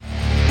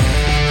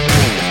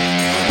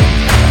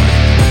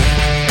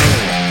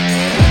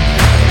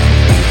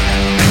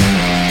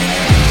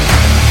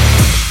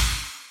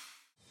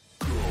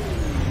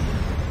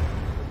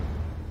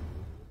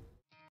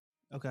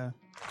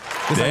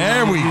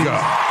There we go.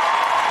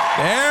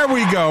 There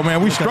we go,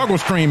 man. We struggle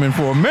screaming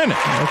for a minute.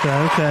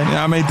 Okay.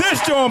 I mean,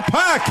 this JAWN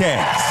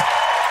podcast.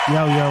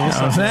 Yo, what's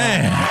up,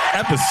 man?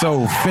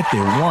 Episode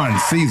 51,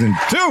 season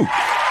 2.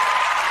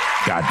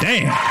 God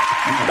damn.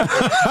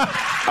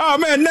 Oh,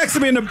 man, next to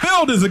me in the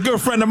building is a good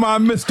friend of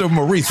mine, Mr.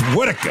 Maurice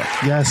Whitaker.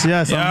 Yes.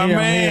 I'm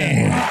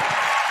here.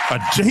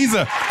 He's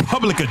a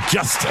public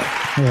adjuster.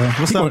 Yeah.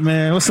 What's up,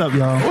 man? What's up,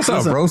 y'all? What's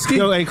up, broski?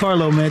 Yo, hey,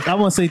 Carlo, man. I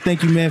want to say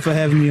thank you, man, for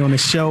having me on the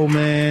show,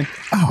 man.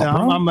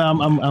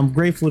 I'm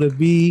grateful to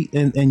be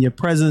in your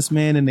presence,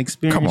 man, and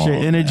experience your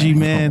energy,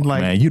 man.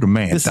 Like, man, you the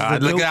man.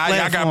 Look,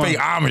 I gotta pay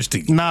homage to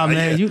you. Nah,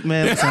 man,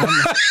 listen,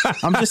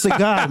 I'm just a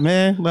guy,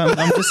 man.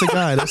 I'm just a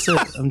guy. That's it.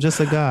 I'm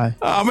just a guy.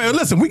 Oh, man,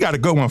 listen, we got a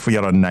good one for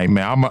y'all tonight,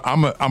 man.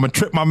 I'm gonna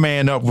trip my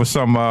man up with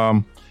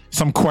some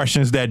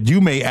questions that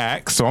you may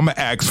ask. So I'm gonna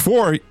ask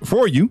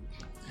for you.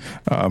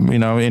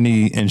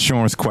 Any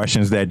insurance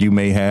questions that you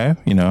may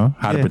have.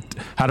 How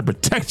to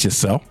protect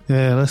yourself.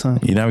 Yeah, listen.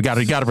 We got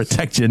to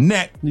protect your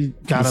neck.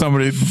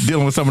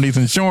 Dealing with some of these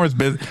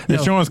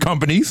insurance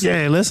companies.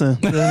 Yeah, listen.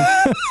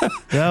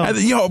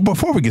 Yo,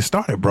 before we get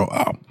started, bro,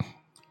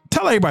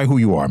 tell everybody who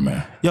you are,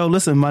 man. Yo,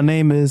 listen. My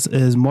name is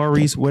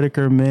Maurice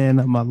Whitaker, man.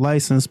 I'm a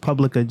licensed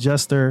public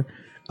adjuster.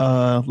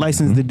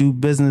 Licensed to do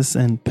business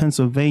in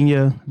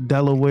Pennsylvania,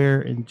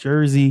 Delaware, and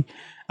Jersey.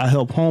 I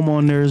help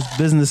homeowners,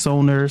 business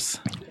owners,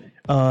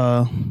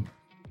 what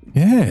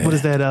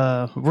is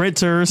that?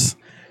 Renters,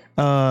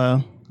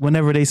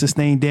 whenever they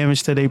sustain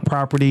damage to their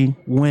property,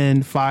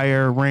 wind,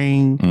 fire,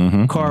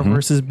 rain, car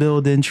versus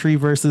building, tree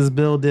versus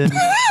building,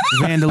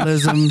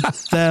 vandalism,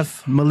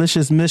 theft,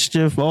 malicious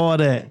mischief, all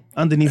that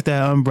underneath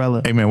that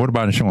umbrella. Hey, man, what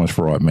about insurance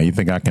fraud, man? You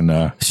think I can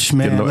get a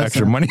little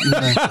extra money?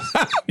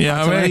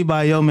 Yeah, I mean,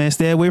 everybody, yo, man,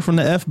 stay away from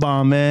the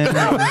F-bomb,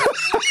 man.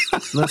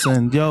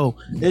 Listen, yo,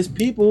 it's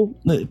people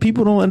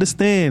don't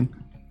understand.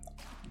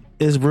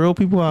 It's real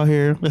people out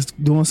here that's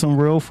doing some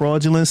real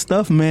fraudulent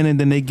stuff, man, and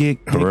then they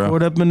get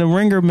caught up in the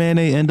ringer, man.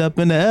 They end up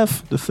in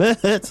the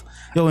feds.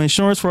 Yo,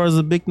 insurance fraud is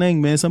a big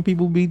thing, man. Some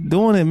people be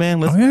doing it, man.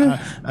 Listen,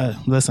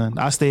 listen,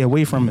 I stay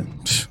away from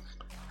it.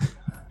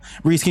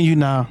 Reese, can you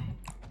now?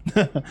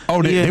 They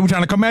were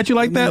trying to come at you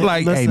like that?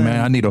 Like, listen, hey,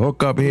 man, I need a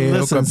hookup here,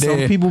 hook up there.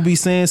 Some people be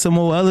saying some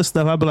more other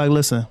stuff. I'd be like,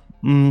 listen,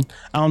 I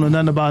don't know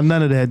nothing about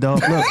none of that,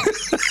 dog. Look,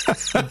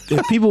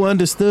 if people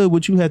understood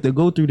what you had to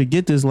go through to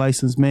get this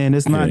license, man,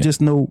 it's not just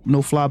no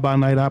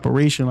fly-by-night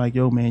operation. Like,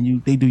 yo,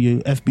 man, they do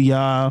your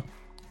FBI.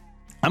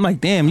 I'm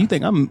like, damn, you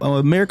think I'm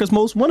America's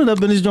most wanted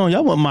up in this joint?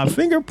 Y'all want my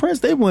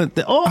fingerprints? They want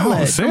all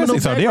that. Seriously?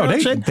 So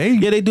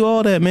they do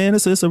all that, man.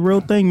 It's a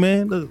real thing,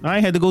 man. Look, I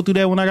ain't had to go through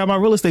that when I got my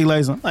real estate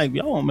license. I'm like,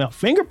 y'all want my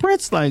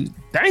fingerprints? Like,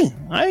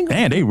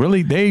 damn, they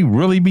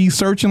really be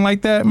searching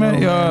like that,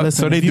 man. Listen,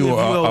 so they do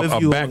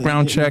a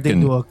background check they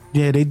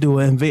do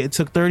it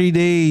took 30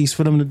 days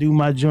for them to do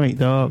my joint,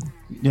 dog.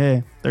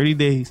 Yeah, 30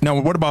 days. Now,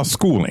 what about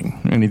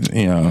schooling?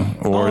 Anything,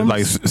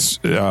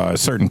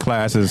 certain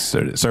classes,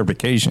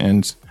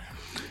 certifications?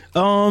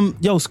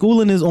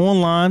 Schooling is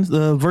online,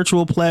 the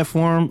virtual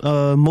platform.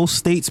 Most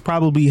states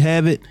probably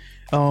have it.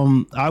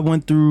 I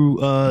went through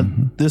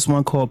this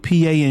one called PA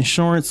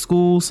Insurance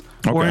Schools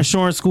or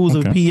Insurance Schools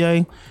of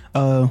PA.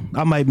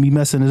 I might be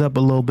messing it up a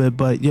little bit,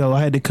 but I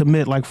had to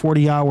commit like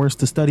 40 hours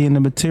to studying the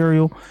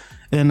material,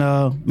 and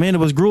man, it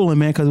was grueling,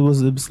 man, because it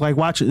was like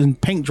watching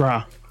paint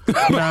dry. You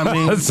know what I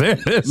mean?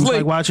 It's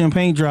like watching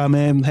paint dry,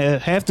 man.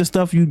 Half the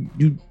stuff you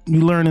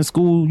learn in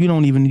school, you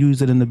don't even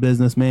use it in the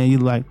business, man. You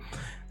like.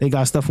 They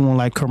got stuff on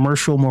like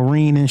commercial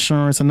marine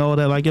insurance and all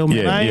that. Like, yo,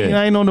 man,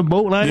 I ain't on the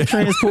boat. I ain't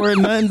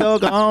transporting nothing,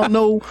 dog. I don't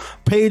know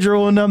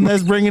Pedro and them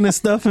that's bringing this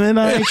stuff in.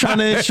 I ain't trying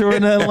to insure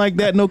nothing like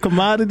that. No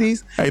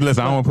commodities. Hey,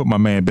 listen, I don't want to put my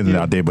man business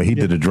out there, but he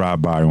did a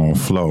drive-by on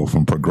Flo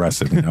from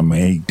Progressive. I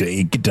mean,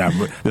 he get down.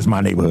 This is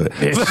my neighborhood.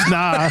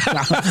 Nah,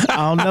 I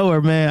don't know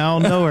her, man. I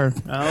don't know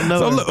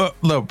her.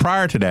 Look,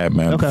 prior to that,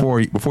 man, before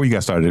you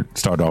got started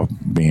off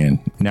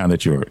being, now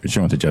that you're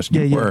insurance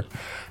adjuster,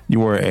 you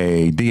were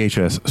a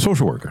DHS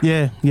social worker.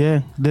 Yeah.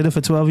 Did it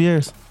for 12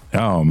 years.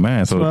 Oh,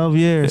 man. So 12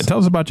 years. Tell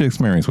us about your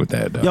experience with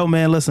that, though. Yo,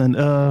 man, listen,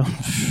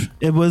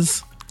 it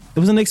was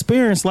an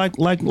experience like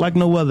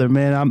no other,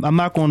 man. I'm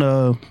not going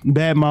to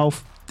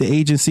badmouth the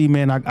agency,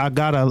 man. I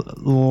got a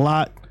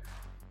lot.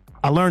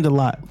 I learned a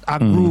lot. I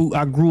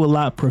grew a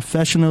lot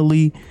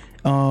professionally.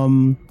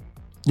 Man,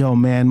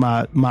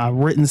 my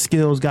written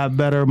skills got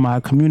better.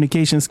 My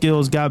communication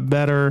skills got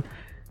better.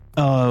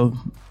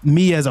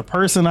 Me as a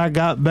person, I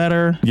got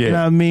better. You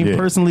know what I mean?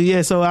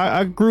 Personally, so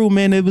I grew,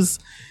 man.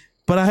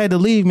 But I had to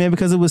leave, man,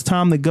 because it was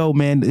time to go,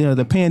 man.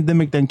 The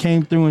pandemic then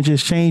came through and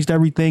just changed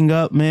everything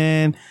up,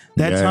 man.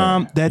 That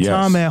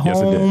time at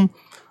home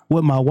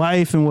with my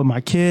wife and with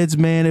my kids,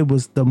 man, it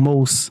was the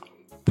most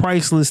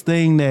priceless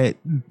thing that,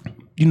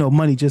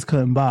 money just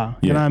couldn't buy.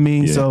 You know what I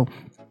mean? So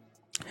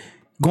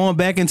going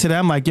back into that,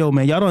 I'm like, yo,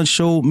 man, y'all done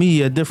showed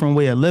me a different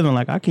way of living.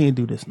 Like, I can't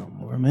do this no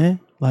more, man.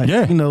 Like,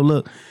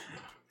 look.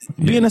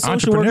 Being a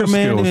social worker,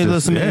 man. Being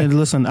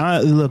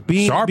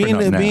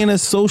a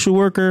social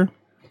worker,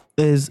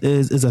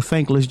 is a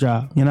thankless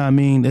job. You know what I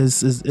mean?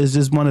 It's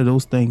just one of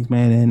those things,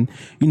 man. And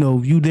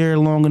if you there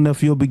long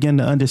enough, you'll begin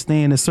to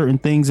understand there's certain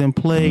things in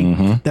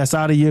play that's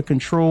out of your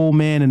control,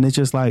 man. And it's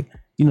just like,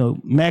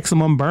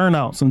 maximum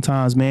burnout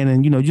sometimes, man.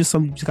 And you just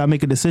gotta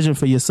make a decision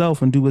for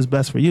yourself and do what's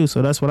best for you.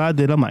 So that's what I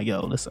did. I'm like,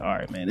 yo, listen, all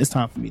right, man, it's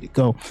time for me to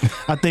go.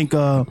 I think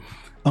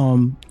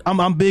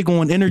I'm big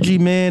on energy,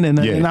 man,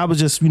 and I was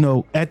just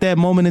at that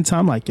moment in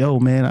time like, yo,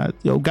 man,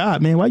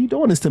 God, man, why you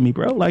doing this to me,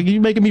 bro? Like,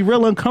 you making me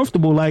real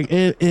uncomfortable, like,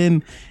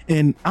 and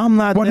I'm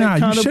not. Well,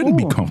 that you shouldn't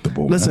be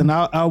comfortable. Listen,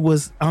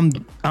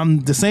 I'm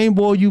the same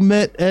boy you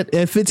met at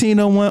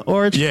 1501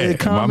 Arch. Yeah,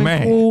 my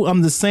man. Cool.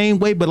 I'm the same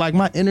way, but like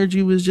my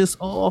energy was just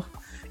off.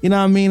 You know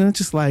what I mean? It's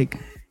just like,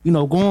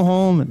 going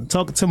home and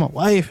talking to my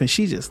wife, and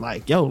she just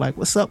like, yo, like,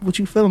 what's up? What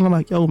you feeling? I'm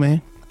like, yo,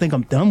 man, I think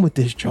I'm done with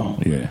this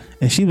joint. Yeah.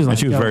 And she was like, and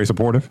she was very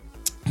supportive.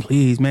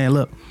 Please, man,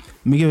 look,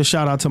 let me give a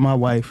shout out to my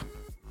wife.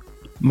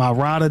 My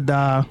ride or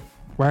die,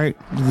 right?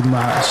 She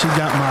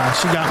got my right,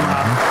 she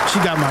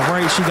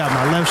got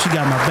my left, she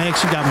got my back,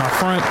 she got my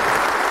front.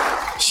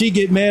 She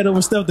get mad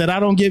over stuff that I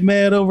don't get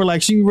mad over.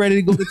 Like, she ready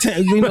to go to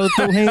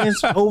throw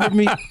hands over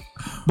me.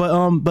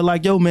 But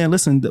like, yo, man,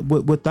 listen,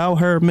 without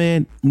her,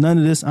 man, none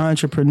of this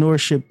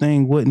entrepreneurship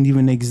thing wouldn't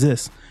even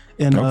exist.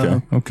 And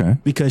okay.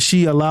 Because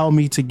she allowed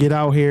me to get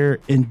out here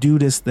and do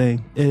this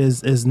thing.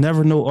 Is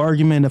never no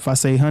argument if I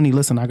say, honey,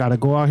 listen, I gotta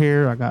go out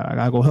here, I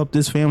gotta go help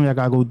this family, I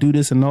gotta go do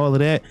this and all of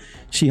that.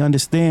 She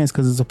understands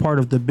because it's a part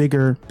of the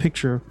bigger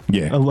picture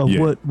of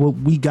what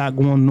we got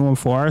going on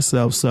for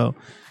ourselves. So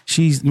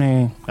she's,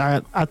 man,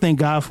 I thank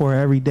God for her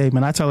every day,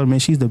 man. I tell her, man,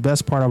 she's the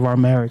best part of our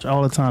marriage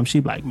all the time.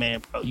 She be like,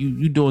 man, bro,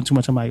 you doing too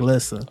much. I'm like,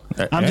 listen,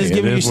 I'm just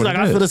giving you. She's like,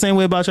 I feel the same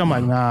way about you. I'm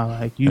like, nah,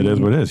 like, you. It is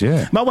what it is,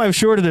 yeah. My wife's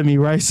shorter than me,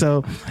 right?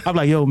 So I'm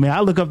like, yo, man, I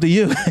look up to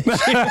you.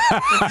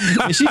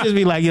 And she just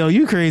be like, yo,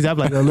 you crazy. I'm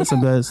like, yo, listen,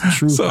 that's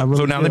true. So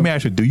now let me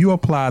ask you, do you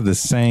apply the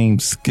same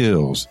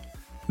skills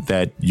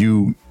that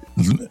you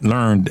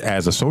learned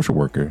as a social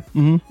worker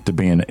to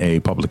being a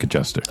public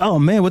adjuster? Oh,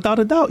 man, without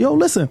a doubt. Yo,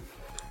 listen.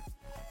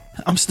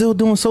 I'm still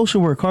doing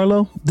social work,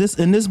 Carlo.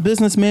 In this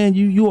business, man,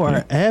 you are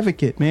an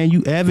advocate, man.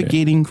 You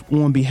advocating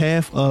on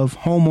behalf of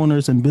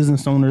homeowners and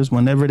business owners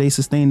whenever they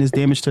sustain this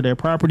damage to their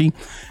property.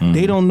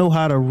 They don't know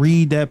how to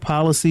read that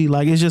policy.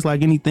 Like, it's just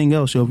like anything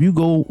else. So if you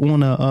go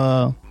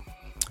on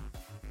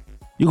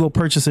you go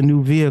purchase a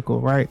new vehicle,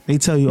 right? They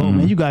tell you, oh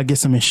man, you gotta get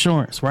some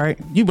insurance, right?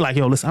 You be like,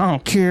 yo, listen, I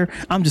don't care.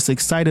 I'm just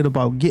excited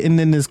about getting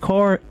in this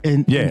car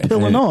and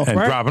peeling off, and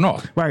right? Driving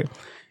off, right?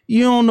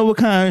 You don't know what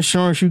kind of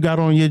insurance you got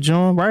on your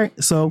joint, right?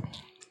 So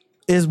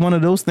it's one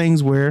of those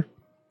things where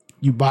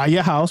you buy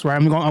your house, right?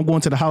 I'm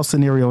going to the house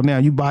scenario now.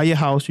 You buy your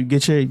house, you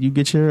get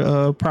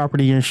your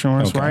property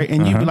insurance, right?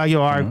 And you be like,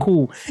 yo, all right,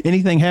 cool.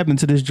 Anything happen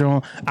to this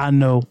joint, I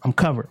know I'm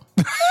covered.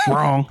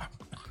 Wrong.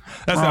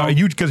 That's how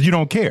you, because you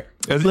don't care.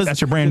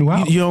 That's your brand new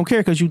house. You don't care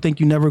because you think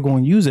you're never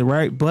going to use it,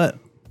 right? But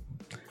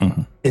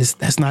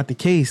that's not the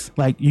case.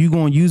 Like, you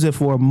going to use it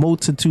for a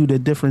multitude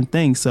of different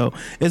things. So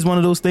it's one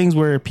of those things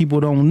where people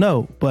don't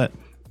know. But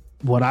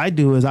what I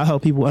do is I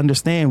help people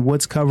understand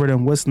what's covered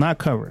and what's not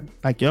covered.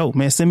 Like, yo,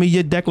 man, send me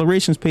your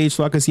declarations page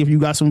so I can see if you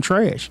got some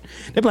trash.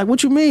 They're like,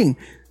 what you mean?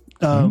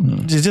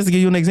 Just to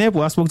give you an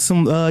example, I spoke to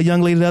some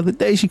young lady the other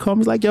day. She called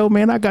me like, yo,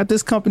 man, I got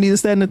this company,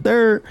 this, that, and the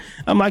third.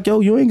 I'm like, yo,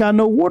 you ain't got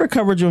no water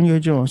coverage on your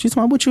joint. She's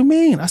like, what you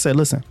mean? I said,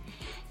 listen,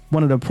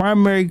 one of the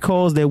primary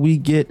calls that we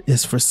get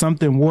is for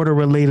something water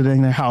related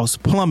in the house.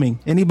 Plumbing.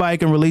 Anybody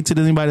can relate to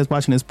this. Anybody that's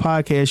watching this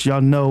podcast,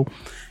 y'all know.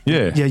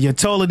 Yeah, your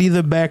toilet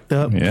either backed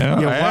up. Yeah,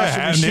 your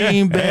washing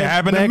machine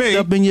backed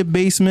up in your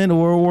basement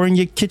or in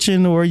your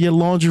kitchen or your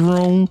laundry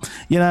room.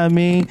 You know what I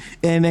mean?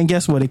 And then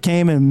guess what? It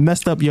came and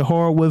messed up your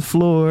hardwood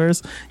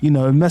floors. You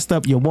know, it messed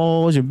up your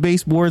walls, your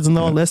baseboards, and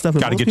all that stuff.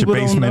 Got to get your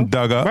basement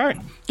dug up, right?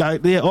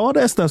 Yeah, all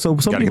that stuff. So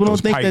some people don't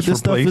think that this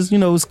stuff is,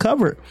 is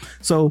covered.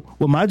 So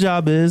what my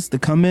job is to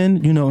come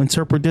in,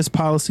 interpret this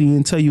policy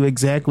and tell you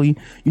exactly,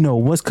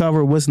 what's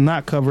covered, what's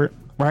not covered.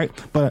 Right.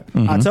 But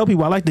I tell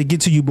people I like to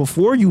get to you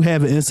before you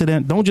have an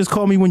incident. Don't just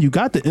call me when you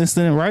got the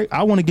incident. Right.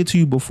 I want to get to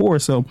you before.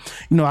 So,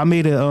 I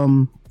made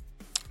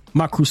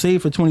my crusade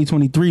for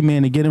 2023,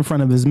 man, to get in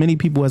front of as many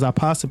people as I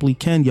possibly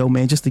can, yo,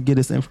 man, just to get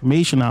this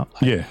information out.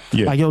 Like,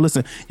 yeah. Like, yo,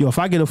 listen, if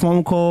I get a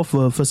phone call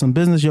for some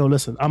business, yo,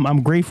 listen,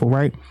 I'm grateful,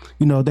 right?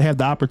 To have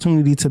the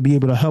opportunity to be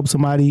able to help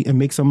somebody and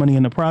make some money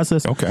in the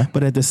process. Okay.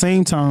 But at the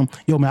same time,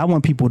 yo, man, I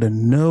want people to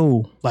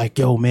know, like,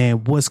 yo,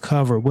 man, what's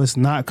covered, what's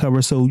not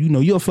covered. So,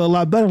 you'll feel a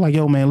lot better. Like,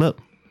 yo, man, look,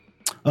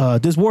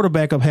 this water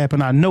backup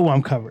happened. I know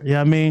I'm covered. You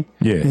know what I mean?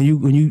 Yeah.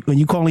 And when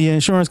you calling your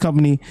insurance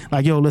company,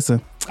 like, yo,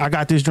 listen, I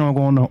got this joint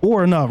going on.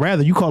 Or no,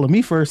 rather you calling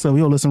me first. So,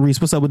 yo, listen, Reese,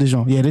 what's up with this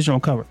joint? Yeah, this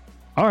joint covered.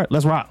 All right,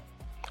 let's rock.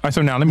 All right,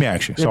 so now let me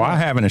ask you. So I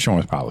have an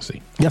insurance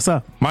policy. Yes,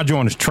 sir. My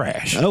joint is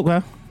trash.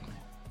 Okay.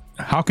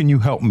 How can you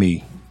help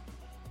me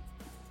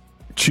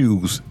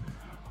choose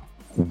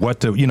what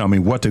to,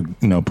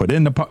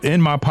 put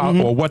in my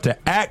policy or what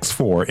to ask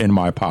for in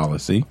my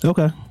policy?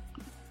 Okay.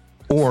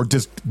 Or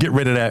just get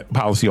rid of that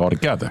policy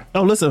altogether?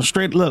 Oh, listen,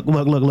 straight look.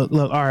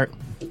 All right.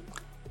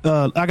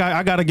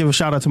 I gotta give a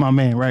shout out to my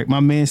man, right? My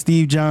man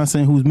Steve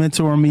Johnson, who's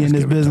mentoring me in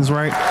this business,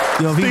 right?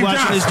 Yo, if he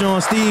watching this,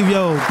 John, Steve,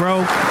 yo, bro,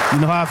 you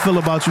know how I feel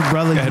about you,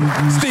 brother.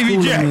 You Stevie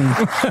J.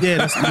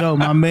 Yeah, yo,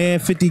 my man,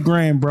 50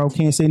 grand, bro.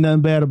 Can't say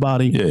nothing bad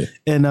about it. Yeah.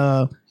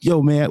 And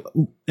yo, man,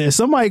 if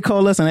somebody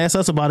call us and ask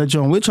us about it,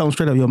 John, we'll tell them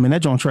straight up, yo, man,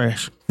 that John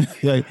trash.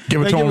 Like,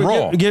 give it to him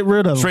raw. Get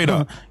rid of him. Straight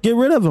up. Get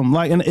rid of him.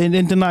 Like, and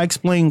then I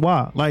explain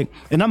why. Like,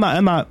 and I'm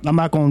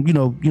not going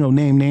to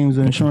name names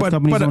of insurance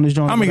companies on this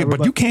John. I mean,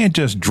 but you can't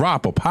just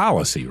drop a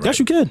policy, right? Yes,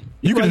 you can.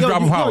 You can just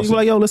drop a policy. You're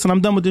like, yo, listen,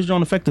 I'm done with this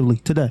John effectively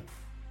today.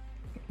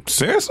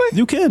 Seriously?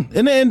 You can,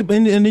 and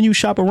then you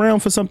shop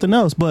around for something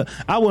else. But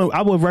I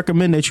would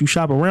recommend that you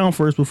shop around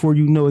first before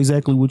you know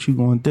exactly what you're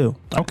going to do.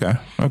 Okay.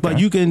 But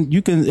you can.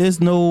 It's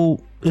no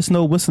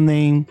what's the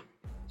name?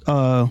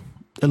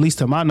 At least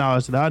to my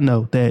knowledge that I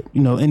know that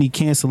any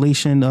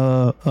cancellation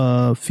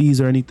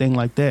fees or anything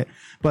like that.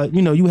 But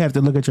you have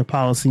to look at your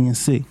policy and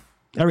see.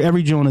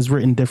 Every joint is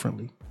written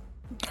differently.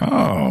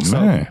 Oh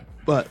man!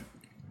 But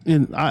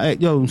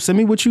send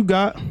me what you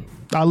got.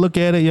 I look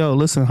at it, yo,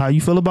 listen, how you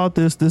feel about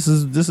this? This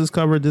is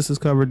covered, this is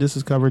covered, this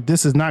is covered,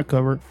 this is not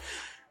covered.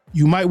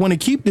 You might want to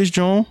keep this,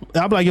 John.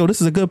 I'll be like, yo,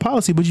 this is a good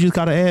policy, but you just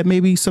got to add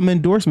maybe some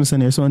endorsements in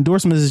there. So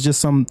endorsements is just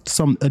some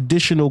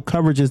additional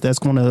coverages that's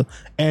going to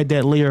add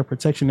that layer of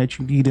protection that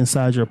you need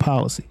inside your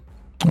policy.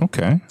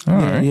 Okay. All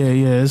right.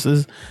 Yeah.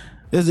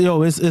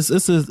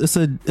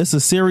 It's a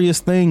serious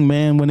thing,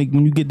 man. When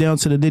you get down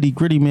to the nitty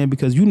gritty, man,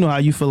 because you know how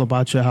you feel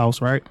about your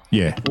house, right?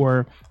 Yeah.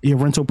 Or your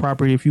rental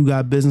property. If you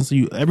got business,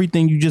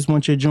 everything you just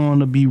want your joint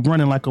to be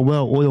running like a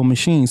well-oiled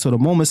machine. So the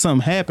moment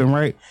something happen,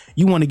 right,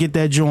 you want to get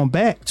that joint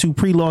back to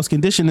pre-loss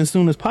condition as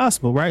soon as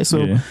possible, right?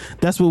 So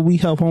that's what we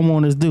help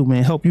homeowners do,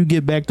 man. Help you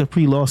get back to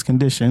pre-loss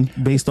condition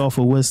based off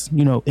of what's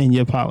in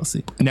your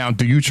policy. Now,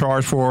 do you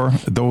charge for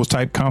those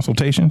type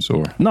consultations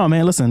or no,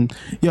 man? Listen,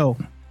 yo.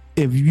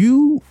 If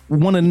you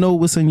want to know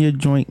what's in your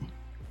joint,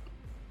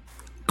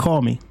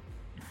 call me.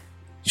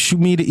 Shoot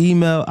me the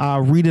email.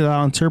 I'll read it.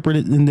 I'll interpret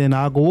it. And then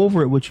I'll go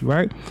over it with you,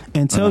 right?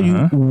 And tell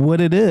you what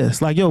it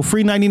is. Like, yo,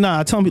 free 99.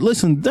 I tell me,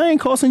 listen, they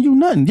ain't costing you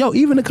nothing. Yo,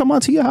 even to come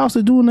out to your house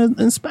to do an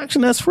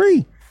inspection, that's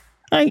free.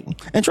 Right?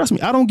 And trust me,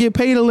 I don't get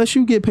paid unless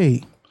you get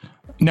paid.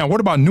 Now,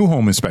 what about new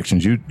home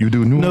inspections? You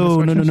do new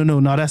home inspections?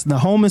 No. That's the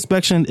home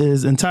inspection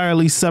is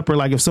entirely separate.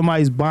 Like if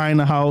somebody's buying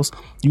a house,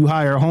 you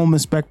hire a home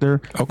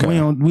inspector. Okay.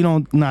 We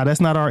don't. That's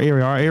not our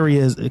area. Our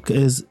area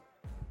is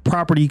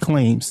property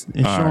claims,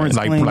 insurance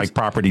claims, like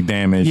property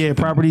damage. Yeah,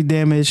 property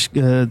damage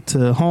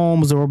to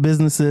homes or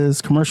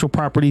businesses, commercial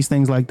properties,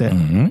 things like that.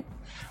 Mm-hmm.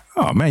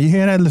 Oh man, you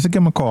hear that? Let's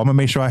give him a call. I'm gonna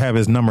make sure I have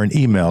his number and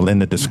email in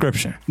the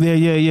description.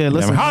 Yeah.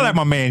 Listen, holler at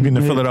my man in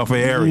the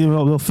Philadelphia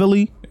area.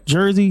 Philly,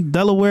 Jersey,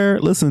 Delaware.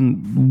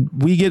 Listen,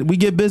 we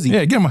get busy.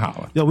 Yeah, give him a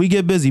holler. Yo, we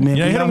get busy, man.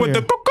 Yeah, hit him with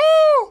the cuckoo.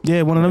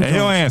 Yeah, one of them. And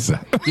he'll answer.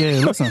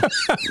 Yeah, listen.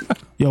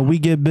 Yo, we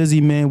get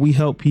busy, man. We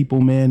help people,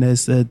 man.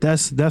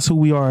 That's who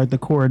we are at the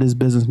core of this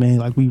business, man.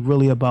 Like we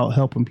really about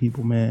helping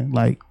people, man.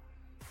 Like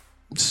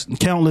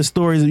countless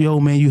stories of, yo,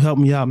 man, you help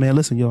me out, man.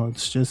 Listen, yo,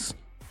 it's just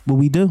what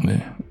we do.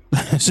 Yeah.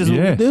 It's just what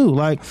we do.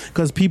 Like,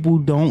 because people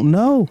don't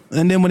know.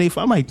 And then when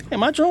I'm like, damn,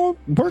 my joint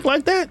work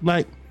like that?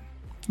 Like,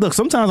 look,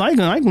 sometimes I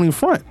can even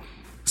front.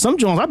 Some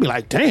joints I'd be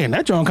like, damn,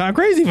 that joint kind of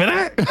crazy for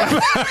that.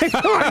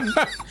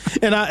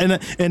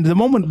 and the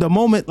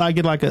moment I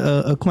get like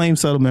a claim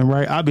settlement,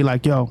 right, I'd be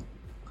like, yo,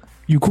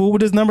 you cool with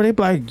this number? They'd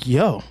be like,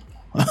 yo,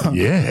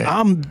 yeah,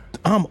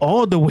 I'm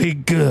all the way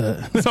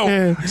good. So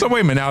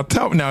wait a minute.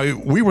 Now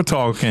we were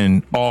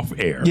talking off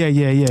air.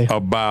 Yeah.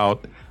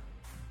 About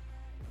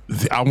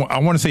I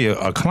want to say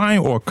a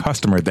client or a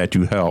customer that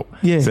you help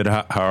said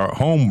her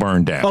home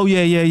burned down. Oh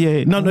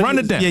yeah. No, run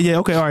it down. Yeah.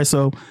 Okay, all right.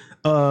 So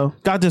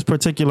got this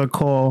particular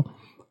call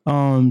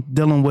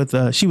dealing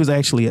with she was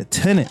actually a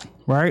tenant,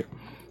 right?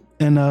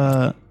 And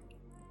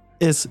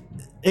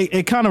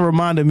it kind of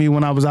reminded me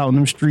when I was out in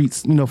them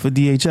streets, for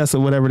DHS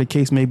or whatever the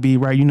case may be,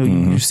 right?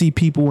 You see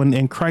people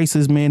in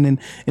crisis, man, and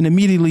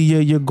immediately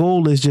your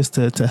goal is just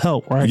to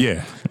help, right?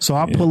 Yeah. So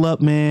I pull up,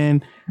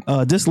 man.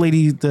 This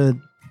lady,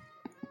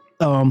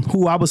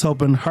 who I was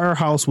helping, her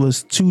house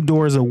was 2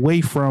 doors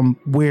away from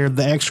where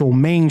the actual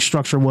main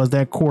structure was,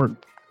 that court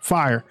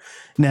fire.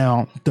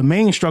 Now, the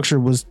main structure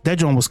that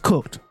joint was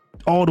cooked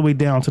all the way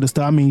down to the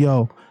stuff. I mean,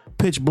 yo,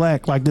 pitch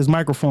black like this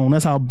microphone.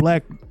 That's how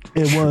black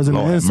it was in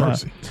the inside.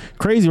 Mercy.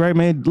 Crazy, right,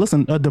 man?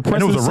 Listen, a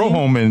depressing. And it was a row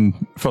home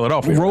in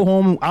Philadelphia. Row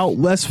home out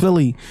West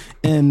Philly.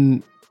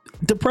 And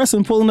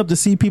depressing, pulling up to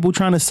see people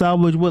trying to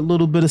salvage what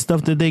little bit of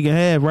stuff that they can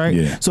have, right?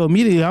 Yeah. So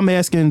immediately I'm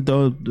asking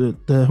the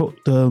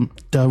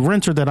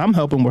renter that I'm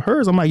helping with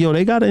hers. I'm like, yo,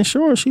 they got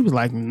insurance? She was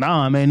like,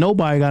 nah, man,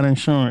 nobody got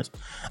insurance.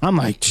 I'm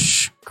like,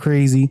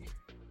 crazy.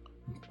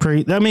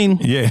 I mean,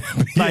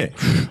 like,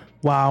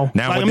 wow.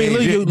 Now, like, I mean,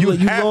 look, you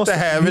have to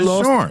have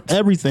insurance.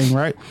 Everything,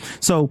 right?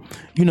 So,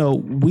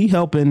 we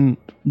helping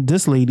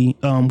this lady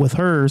with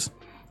hers.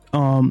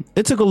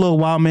 It took a little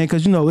while, man,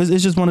 because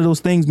it's just one of those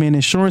things, man.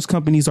 Insurance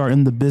companies are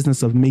in the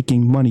business of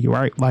making money,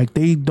 right? Like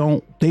they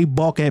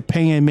balk at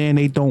paying, man.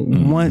 They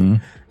don't want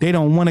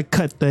to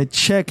cut the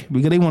check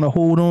because they want to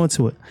hold on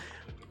to it.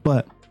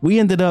 But We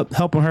ended up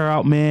helping her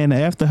out, man.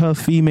 After her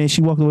fee, man,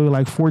 she walked away with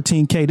like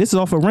 $14K. This is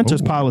off a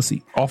renter's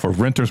policy. Off a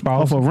renter's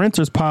policy? Off a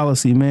renter's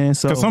policy, man.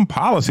 So some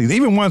policies,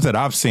 even ones that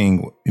I've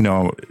seen,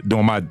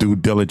 doing my due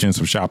diligence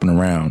of shopping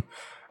around,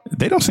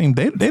 they don't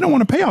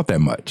want to pay out that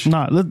much.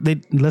 Nah, they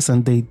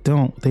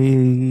don't.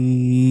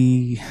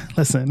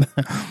 Listen,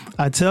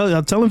 I'm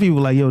telling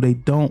people like, yo, they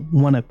don't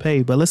want to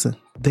pay, but listen,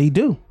 they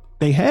do.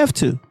 They have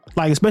to.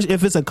 Like, especially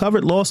if it's a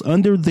covered loss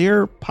under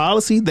their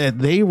policy that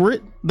they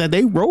wrote.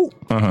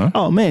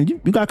 Oh man, you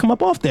gotta come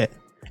up off that.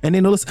 And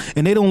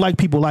they don't like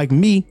people like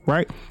me,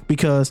 right?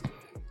 Because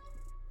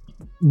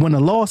when a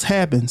loss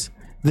happens,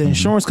 the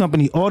insurance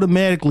company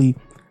automatically,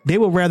 they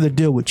would rather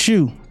deal with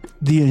you,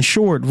 the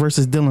insured,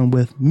 versus dealing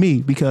with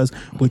me. Because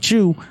with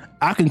you,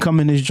 I can come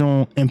in this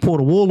joint and pull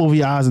the wool over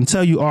your eyes and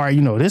tell you, all right,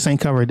 this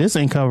ain't covered. This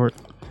ain't covered.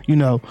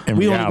 We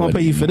only gonna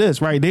pay you for this,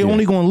 right? They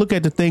only gonna look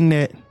at the thing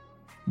that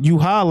you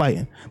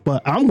highlighting.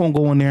 But I'm gonna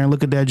go in there and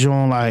look at that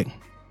joint like,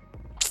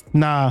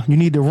 nah, you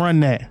need to run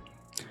that.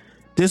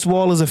 This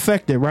wall is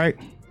affected, right?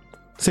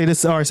 Say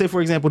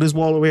for example, this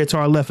wall over here to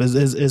our left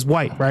is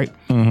white, right?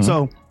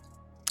 So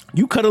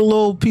you cut a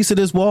little piece of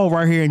this wall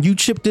right here and you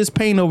chip this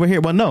paint over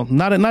here. But no,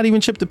 not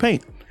even chip the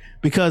paint,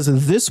 because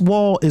this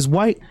wall is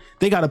white.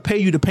 They got to pay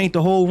you to paint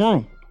the whole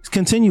room. It's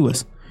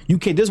continuous.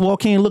 This wall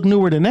can't look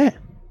newer than that.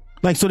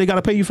 Like, so they got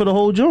to pay you for the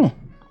whole joint.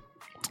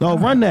 Oh,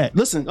 run that.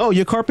 Listen,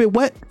 your carpet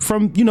wet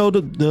from,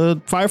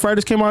 the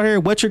firefighters came out here,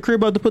 wet your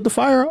crib up to put the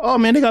fire. Oh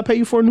man, they got to pay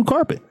you for a new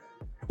carpet.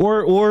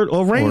 Or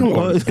rain,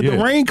 the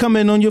rain come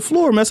in on your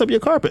floor, mess up your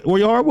carpet or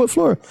your hardwood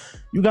floor.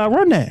 You got to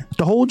run that.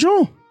 The whole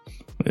joint.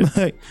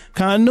 Like,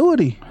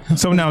 continuity.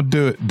 So now,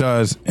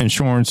 does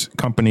insurance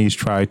companies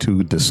try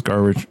to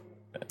discourage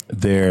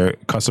their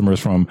customers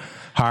from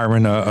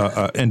hiring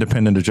a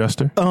independent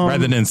adjuster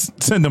rather than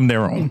send them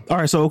their own? All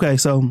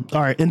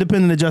right.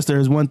 Independent adjuster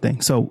is one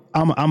thing. So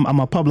I'm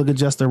a public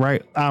adjuster,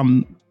 right?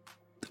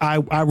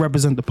 I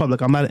represent the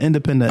public. I'm not an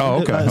independent.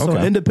 Oh, okay. So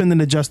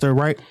independent adjuster,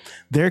 right?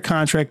 They're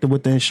contracted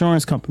with the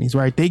insurance companies,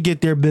 right? They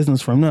get their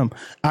business from them.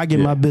 I get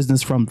my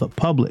business from the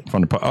public.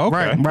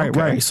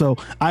 Right. So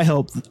I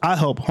help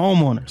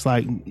homeowners.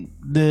 Like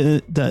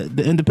the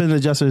independent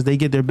adjusters, they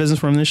get their business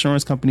from the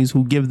insurance companies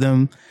who give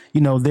them,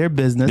 their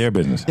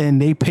business,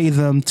 and they pay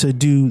them to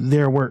do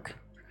their work.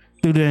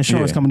 Do the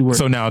insurance company work.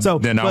 So now, I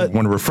want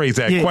to rephrase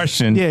that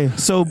question. Yeah.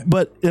 So,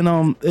 but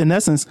in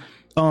essence,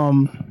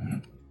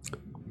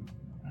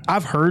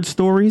 I've heard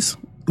stories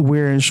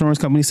where insurance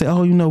companies say,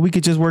 "Oh, we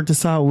could just work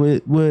this out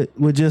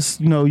with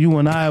just you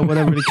and I,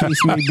 whatever the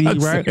case may be."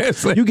 Right?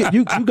 You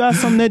got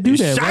some that do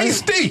that,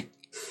 right?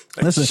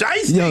 Listen,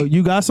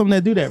 you got some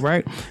that do that,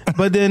 right?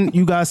 But then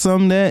you got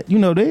some that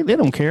they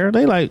don't care.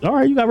 They like, all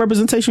right, you got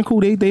representation, cool.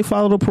 They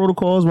follow the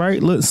protocols,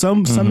 right? Look,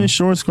 some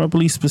insurance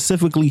companies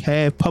specifically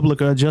have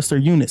public adjuster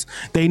units.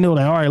 They know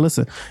that, all right,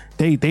 listen,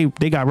 they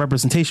got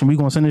representation. We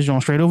gonna send this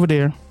joint straight over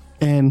there,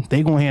 and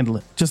they gonna handle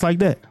it just like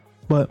that.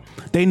 But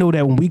they know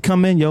that when we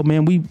come in,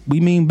 man, we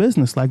mean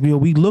business. Like,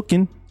 we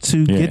looking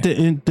to get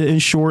the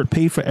insured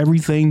pay for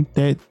everything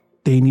that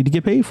they need to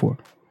get paid for.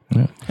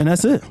 Yeah. And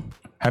that's it.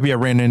 Have you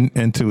ever ran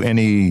into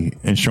any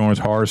insurance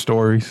horror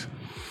stories?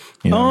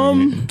 No.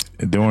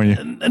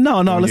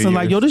 Listen,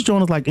 like, this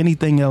joint is like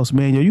anything else,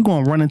 man. You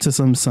gonna run into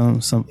some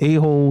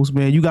a-holes,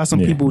 man. You got some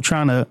people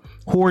trying to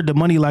hoard the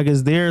money like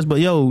it's theirs, but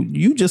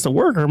you just a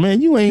worker,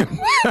 man. You ain't,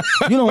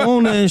 you don't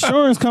own the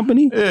insurance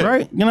company,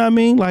 right? You know what I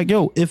mean? Like,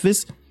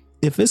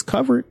 if it's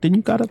covered, then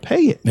you gotta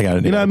pay it. You know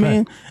what I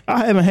mean?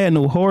 I haven't had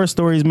no horror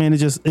stories, man. It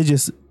just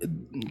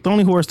the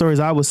only horror stories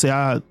I would say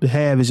I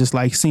have is just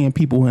like seeing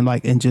people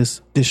in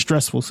just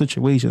distressful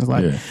situations.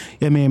 Like,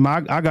 I mean,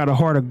 I got a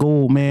heart of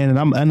gold, man,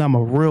 and I'm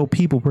a real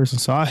people person.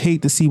 So I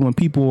hate to see when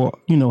people,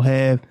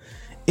 have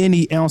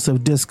any ounce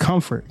of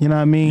discomfort, you know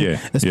what I mean?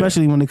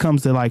 Especially when it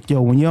comes to like,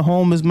 when your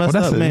home is messed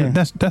up, man.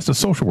 That's the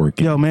social work.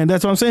 Man,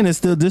 that's what I'm saying. It's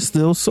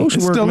still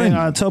social work, man.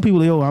 I tell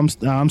people,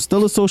 I'm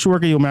still a social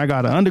worker, man. I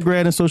got an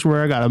undergrad in social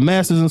work. I got a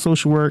master's in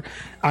social work.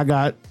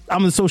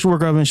 I'm the social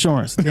worker of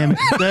insurance. Damn it.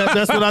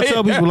 That's what I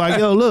tell people. Like,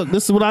 look,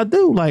 this is what I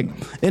do. Like,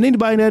 and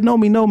anybody that know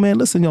me know, man,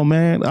 listen,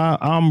 man,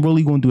 I'm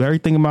really going to do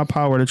everything in my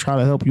power to try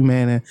to help you,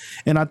 man.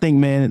 And I think,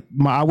 man,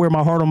 I wear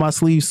my heart on my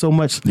sleeve so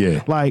much.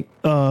 Like,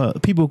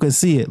 people can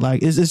see it.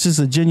 Like, it's just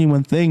a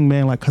genuine thing,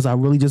 man. Like, cause I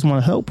really just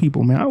want to help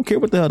people, man. I don't care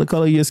what the hell the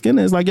color of your skin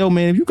is. Like,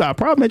 man, if you got a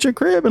problem at your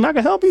crib and I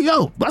can help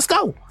you, let's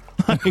go.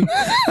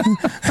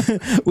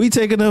 we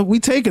taking them.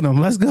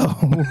 Let's go.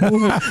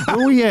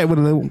 Where we at with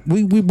it?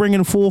 We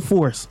bringing full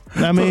force.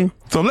 You know what I mean,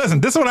 so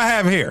listen. This is what I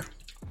have here.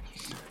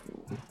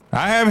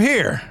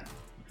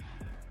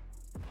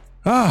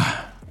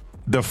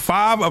 The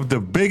 5 of the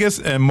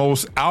biggest and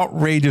most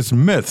outrageous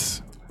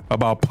myths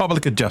about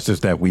public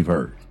adjusters that we've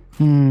heard.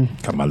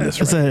 Got my list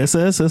right. It's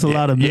a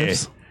lot of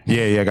myths.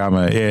 Got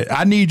my.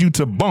 I need you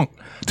to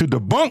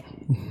debunk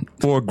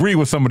or agree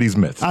with some of these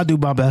myths. I'll do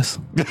my best.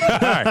 All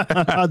right.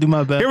 I'll do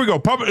my best. Here we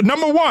go.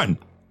 Number 1,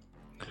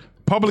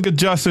 public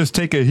adjusters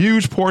take a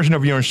huge portion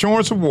of your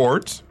insurance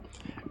awards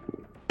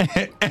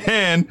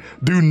and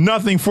do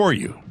nothing for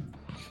you.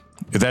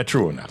 Is that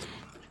true or not?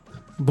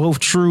 both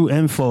true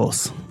and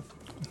false.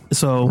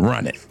 So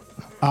Run it.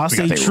 I'll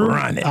say true.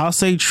 I'll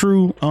say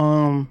true.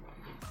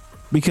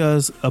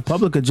 Because a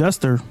public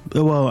adjuster,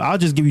 well, I'll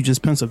just give you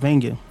just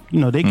Pennsylvania.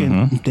 You know, they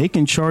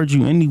can charge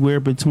you anywhere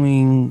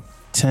between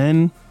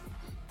 10,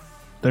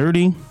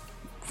 30,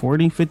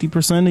 40,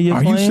 50% of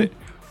your claim.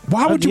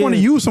 Why would you want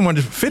to use someone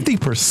just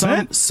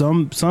 50%?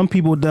 Some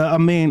people do. I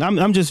mean,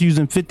 I'm just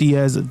using 50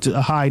 as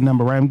a high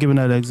number, right? I'm giving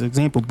that as an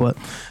example, but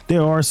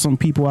there are some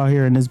people out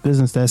here in this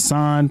business that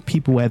sign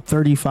people at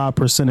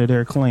 35% of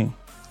their claim.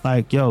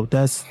 Like, yo,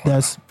 that's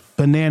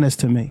bananas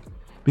to me,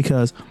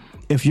 because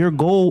if your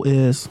goal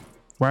is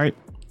right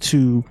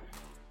to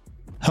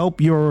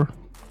help your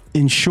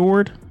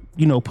insured,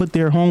 you know, put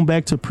their home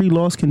back to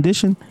pre-loss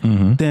condition,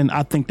 then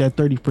I think that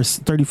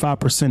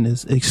 35%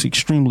 is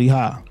extremely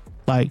high.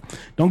 Like,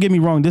 don't get me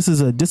wrong, this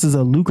is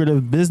a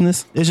lucrative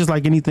business. It's just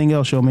like anything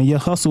else, yo, man. Your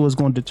hustle is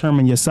going to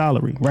determine your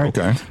salary, right?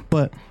 Okay.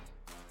 But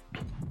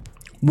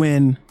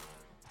when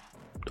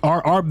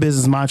our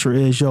business mantra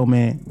is, yo,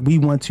 man, we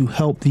want to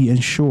help the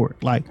insured.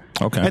 Like,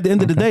 at the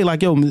end of the day,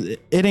 like, yo,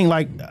 it ain't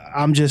like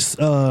I'm just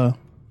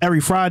every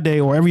Friday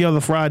or every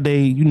other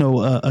Friday, you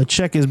know, a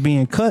check is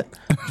being cut,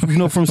 you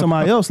know, from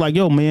somebody else. Like,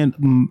 yo, man,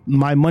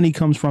 my money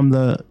comes from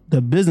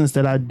the business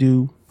that I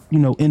do, you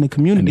know, in the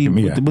community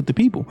with the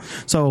people.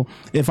 So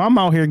if I'm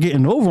out here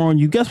getting over on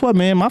you, guess what,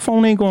 man? My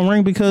phone ain't gonna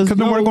ring because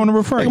nobody's gonna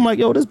refer. I'm like,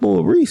 yo, this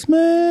boy Reese,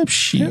 man,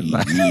 shit.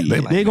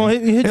 They gonna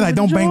hit you. Like,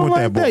 don't bang with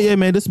that boy. Yeah,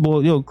 man, this boy,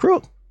 yo,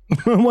 crook.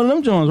 One of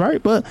them Jones,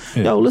 right? But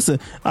yo, listen,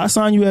 I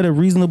sign you at a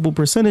reasonable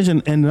percentage,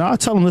 and I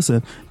tell them,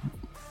 listen,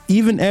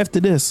 even after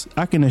this,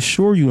 I can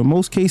assure you, in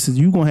most cases,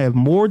 you're going to have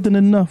more than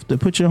enough to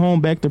put your home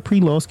back to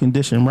pre-loss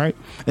condition, right?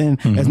 And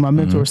as my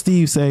mentor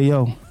Steve say,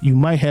 yo, you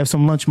might have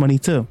some lunch money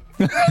too.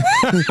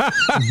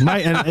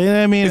 Might, and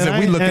I mean,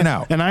 we looking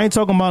out. And I ain't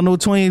talking about no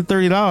 $20,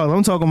 $30.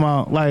 I'm talking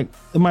about, like,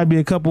 it might be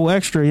a couple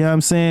extra, you know what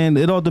I'm saying?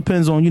 It all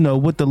depends on, you know,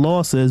 what the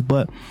loss is,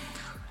 but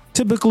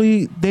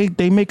typically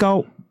they make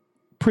out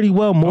pretty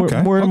well, more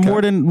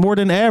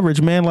than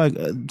average, man. Like,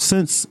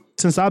 since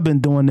I've been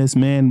doing this,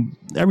 man,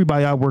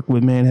 everybody I work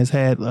with, man, has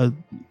had a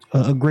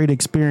great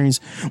experience,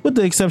 with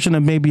the exception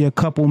of maybe a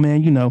couple,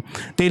 man. You know,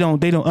 they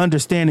don't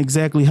understand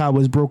exactly how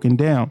it's broken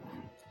down.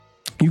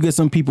 You get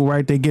some people,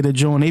 right? They get a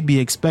joint, they be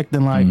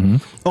expecting like,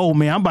 oh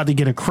man, I'm about to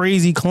get a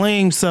crazy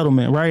claim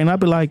settlement, right? And I'd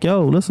be like,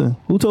 yo, listen,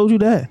 who told you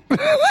that?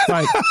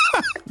 Like,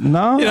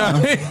 nah. You know what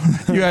I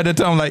mean? You had to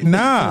tell them like,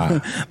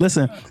 nah.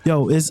 Listen,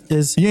 yo, it's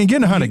you ain't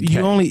getting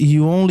 100K.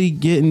 You only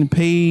getting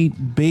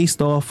paid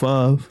based off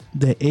of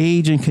the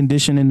age and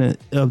condition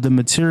of the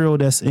material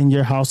that's in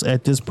your house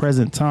at this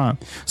present time.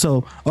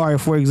 So, all right,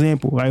 for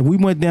example, like, we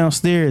went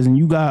downstairs and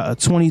you got a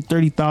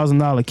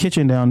 $20,000-$30,000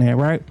 kitchen down there,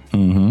 right?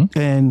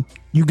 And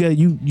you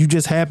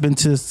just happen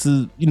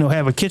to you know,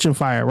 have a kitchen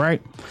fire,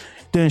 right?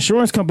 The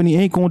insurance company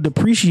ain't going to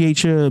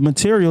depreciate your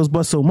materials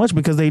but so much,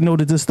 because they know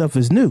that this stuff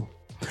is new.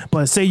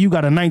 But say you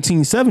got a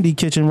 1970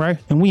 kitchen, right?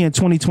 And we in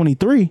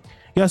 2023,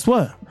 guess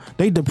what?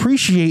 They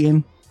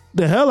depreciating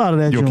the hell out of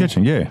that your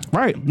kitchen,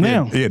 right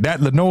now. Yeah,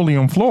 that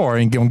linoleum floor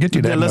ain't gonna get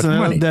you that much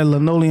money. That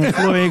linoleum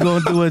floor ain't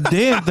gonna do a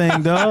damn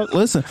thing, dog.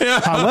 Listen,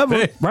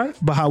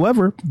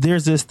 however,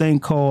 there's this thing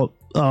called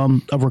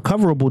a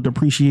recoverable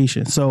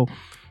depreciation. So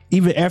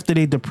even after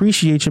they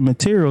depreciate your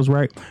materials,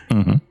 right?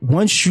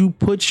 Once you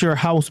put your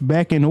house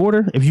back in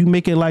order, if you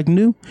make it like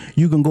new,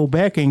 you can go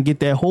back and get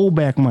that whole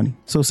back money.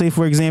 So say,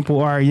 for example,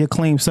 all right, your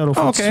claim settled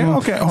for say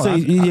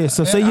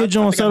your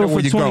joint settled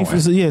for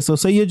 20. So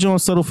say your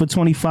joint settled for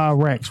 25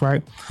 racks,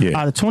 right? Yeah.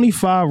 Out of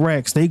 25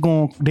 racks, they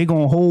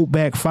gonna hold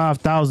back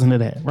 5,000 of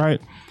that, right?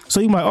 So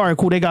you might, all right,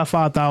 cool, they got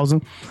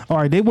 5,000. All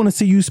right, they want to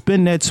see you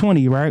spend that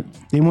 20, right?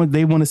 They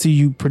want to see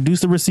you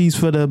produce the receipts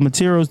for the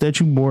materials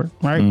that you bought,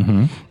 right?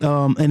 And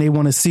they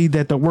want to see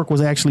that the work was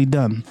actually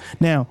done.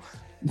 Now,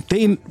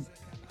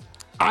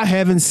 I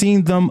haven't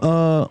seen them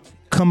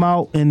come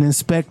out and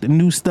inspect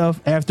new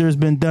stuff after it's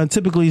been done.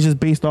 Typically, it's just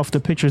based off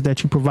the pictures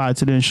that you provide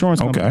to the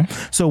insurance company.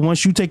 So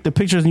once you take the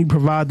pictures and you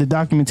provide the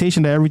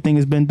documentation that everything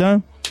has been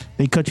done,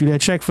 they cut you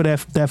that check for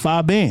that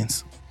 5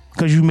 bands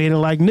because you made it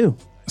like new.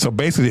 So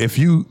basically, if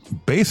you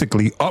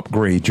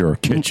upgrade your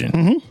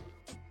kitchen,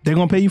 they're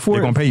gonna pay you for it.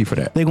 They're gonna pay you for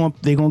that.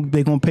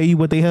 They're gonna pay you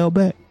what they held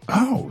back.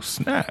 Oh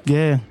snap!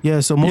 Yeah.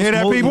 So most, you hear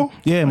that, people?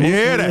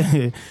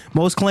 Yeah,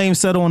 most claims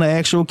settle on an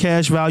actual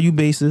cash value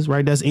basis,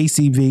 right? That's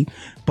ACV,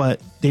 but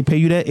they pay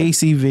you that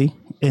ACV,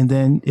 and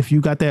then if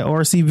you got that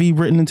RCV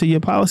written into your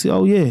policy,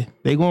 oh yeah,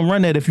 they gonna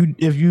run that. If you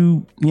you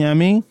know what I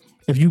mean?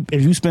 If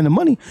you spend the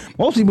money,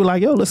 most people are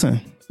like, yo, listen.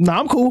 Nah,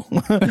 I'm cool.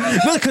 I'm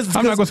not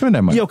gonna spend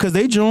that money. Yo, because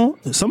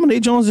some of they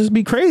Jones just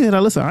be crazy.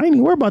 Like, listen, I ain't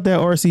even worried about that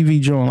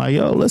RCV Jones. Like,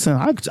 yo, listen,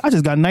 I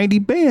just got 90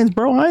 bands,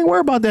 bro. I ain't worried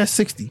about that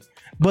 60.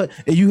 But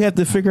you have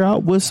to figure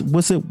out what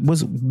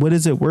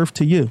is it worth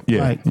to you.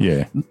 Yeah,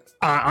 like,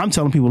 I'm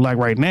telling people, like,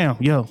 right now,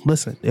 yo,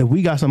 listen, if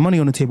we got some money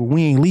on the table,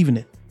 we ain't leaving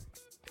it.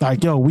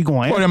 Like, yo, we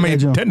going. Well, I mean,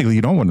 technically,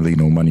 you don't want to leave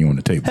no money on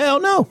the table. Hell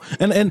no.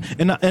 And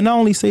I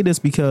only say this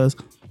because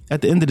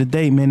at the end of the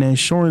day, man, the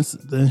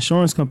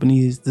insurance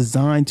company is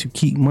designed to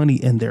keep money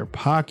in their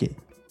pocket.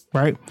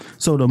 right?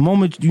 So the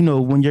moment,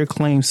 when your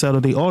claim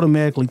settled, they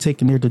automatically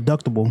taking their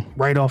deductible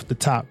right off the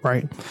top,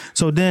 right?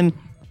 So then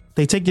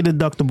they take your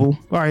deductible.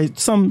 All right,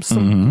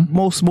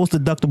 most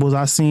deductibles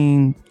I've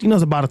seen,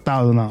 it's about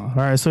 $1,000. All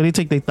right, so they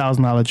take their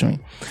 $1,000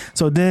 joint.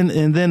 So then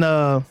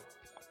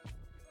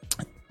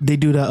they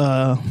do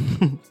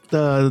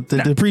the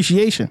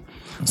depreciation.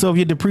 So if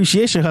your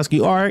depreciation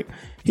husky, all right,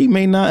 he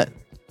may not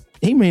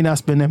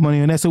spend that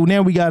money on that. So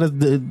now we got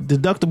the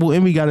deductible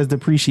and we got his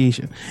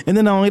depreciation. And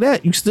then not only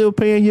that, you still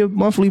paying your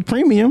monthly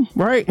premium,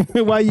 right?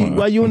 while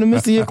you in the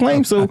midst of your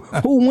claim. So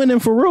who winning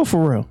for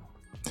real?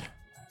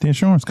 The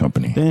insurance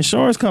company. The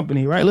insurance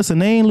company, right? Listen,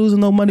 they ain't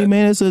losing no money,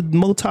 man. It's a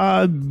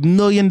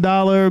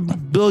multi-million-dollar,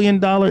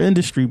 billion-dollar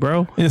industry,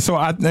 bro. Yeah, so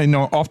off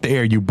the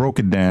air, you broke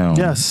it down.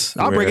 Yes,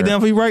 I'll break it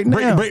down for you right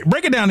now.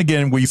 Break it down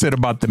again where you said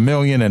about the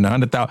million and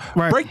 100,000.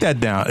 Right. Break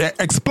that down.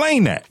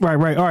 Explain that.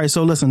 Right. All right.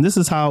 So listen, this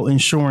is how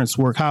insurance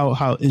work.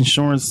 How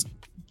insurance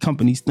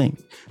companies think.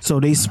 So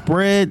they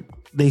spread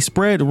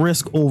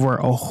risk over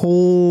a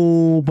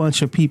whole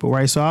bunch of people,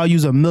 right? So I'll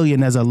use 1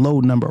 million as a low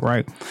number,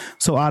 right?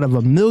 So out of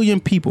 1 million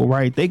people,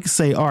 right, they could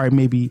say, all right,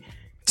 maybe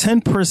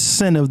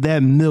 10% of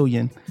that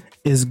million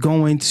is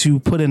going to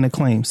put in a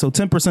claim. So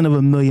 10% of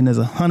 1 million is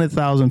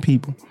 100,000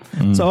 people.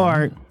 Mm-hmm. So all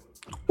right,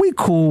 we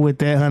cool with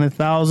that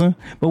 100,000,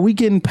 but we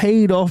getting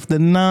paid off the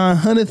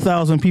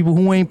 900,000 people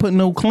who ain't putting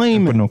no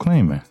claim in. Put no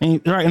claim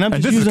in. Right, and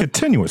this is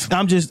continuous.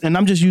 I'm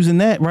just using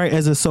that, right,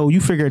 as so you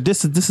figure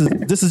this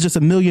is just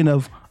 1 million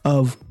of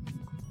 1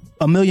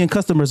 million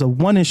customers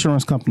of one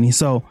insurance company.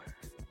 So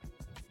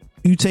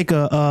you take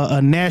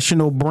a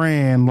national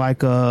brand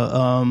like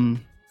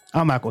I'm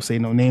not gonna say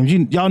no names.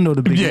 Y'all know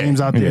the big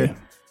names out there. Yeah.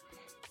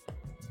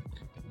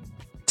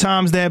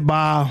 Times that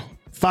by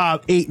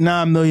 5, 8,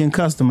 9 million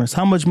customers.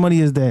 How much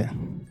money is that?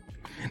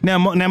 Now,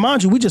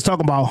 mind you, we just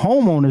talking about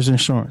homeowners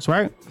insurance,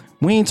 right?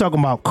 We ain't talking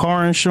about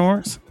car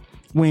insurance.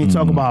 We ain't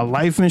talking about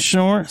life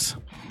insurance.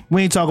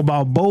 We ain't talking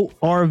about boat,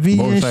 RV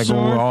insurance.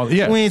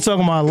 We ain't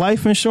talking about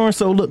life insurance.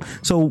 So look,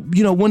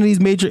 one of these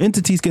major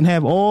entities can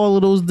have all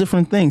of those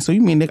different things. So you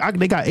mean they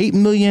got 8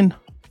 million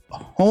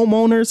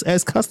homeowners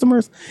as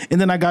customers, and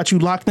then I got you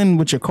locked in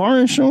with your car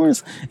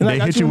insurance, and they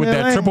hit you with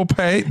that triple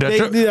play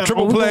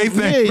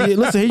thing. Yeah.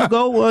 Listen, here you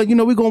go.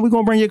 We're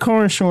gonna bring your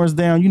car insurance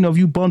down. If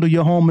you bundle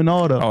your home and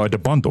auto. Oh, the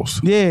bundles.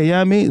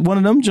 Yeah. I mean, one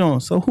of them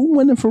joints. So who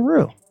winning for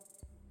real?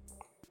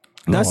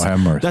 That's a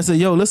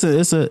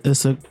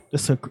listen.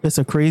 It's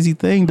a crazy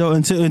thing though.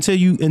 Until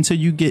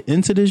you get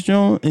into this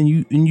joint and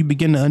you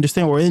begin to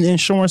understand, or in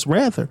insurance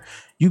rather,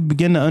 you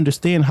begin to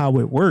understand how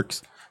it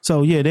works.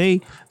 So yeah,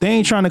 they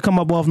ain't trying to come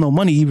up off no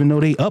money, even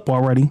though they up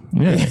already.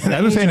 Yeah,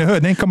 that's in the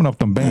hood. They ain't coming up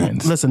them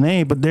bands. Listen, they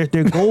ain't. But their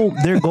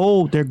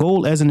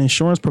goal as an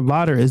insurance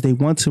provider is they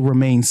want to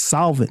remain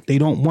solvent. They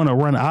don't want to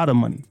run out of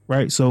money,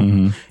 right? So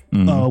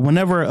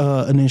whenever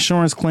an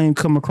insurance claim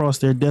come across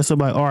their desk, they're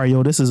like, all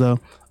right, this is a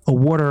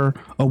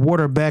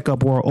water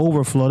backup or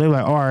overflow. They're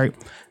like, all right,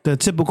 the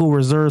typical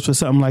reserves for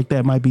something like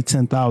that might be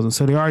 10,000.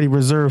 So they already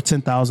reserved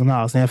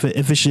 $10,000. Now,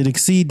 if it should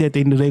exceed that,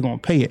 they know they're going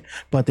to pay it,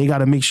 but they got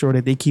to make sure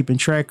that they keeping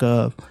track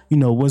of,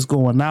 what's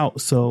going out.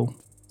 So,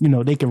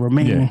 they can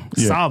remain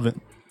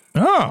solvent.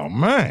 Oh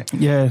man.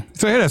 Yeah.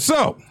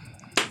 So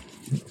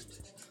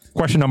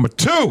question number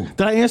 2.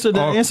 Did I answer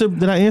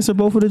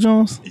both of the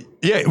Jones?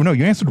 Yeah, no,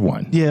 you answered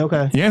one. Yeah,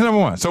 okay. You answered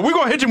number 1. So we're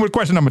gonna hit you with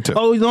question number 2.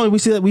 Oh, no, we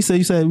said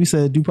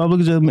do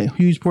public just make a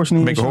huge portion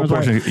of the insurance, a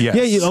whole portion, right? Yes.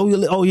 Yeah.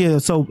 Yeah.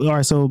 So all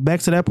right. So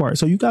back to that part.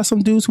 So you got some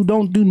dudes who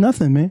don't do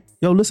nothing, man.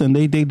 Yo, listen,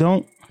 they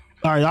don't.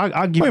 All right,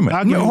 I'll give. Wait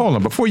a minute. Hold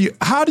on. Before you,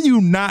 how do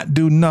you not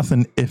do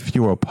nothing if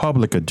you're a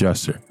public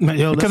adjuster?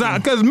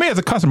 Because me as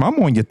a customer,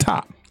 I'm on your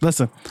top.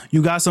 Listen,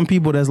 you got some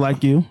people that's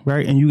like you,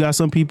 right? And you got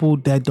some people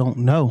that don't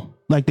know.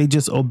 Like they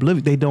just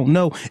oblivious. They don't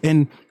know.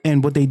 And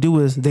what they do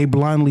is they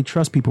blindly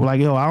trust people.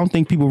 Like, I don't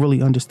think people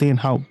really understand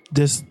how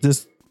this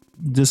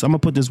I'm gonna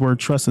put this word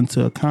trust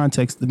into a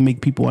context to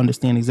make people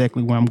understand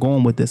exactly where I'm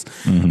going with this.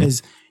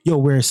 Is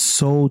we're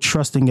so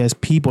trusting as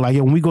people. Like,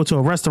 when we go to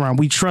a restaurant,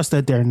 we trust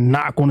that they're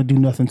not going to do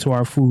nothing to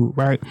our food,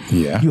 right?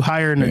 Yeah. You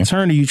hire an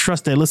attorney, you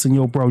trust that, listen,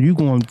 bro, you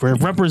going to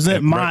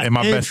represent my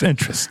best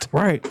interest.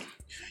 Right.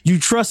 You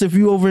trust if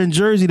you over in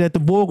Jersey that the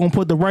boy gonna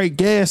put the right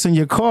gas in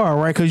your car,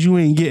 right? Because you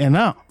ain't getting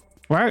out.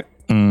 Right.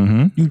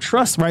 You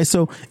trust, right?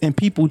 So, and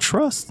people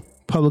trust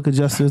public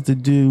adjusters to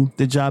do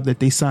the job that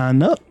they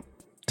sign up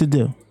to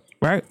do.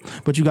 Right.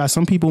 But you got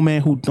some people,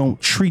 man, who don't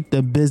treat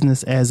the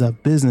business as a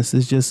business.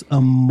 It's just a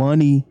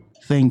money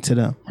thing to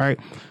them. Right.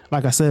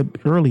 Like I said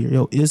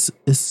earlier, it's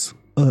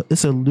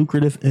a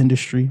lucrative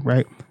industry.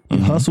 Right.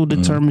 Hustle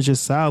determines your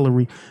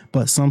salary.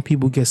 But some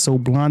people get so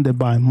blinded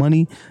by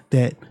money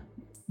that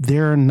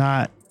they're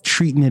not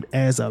treating it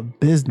as a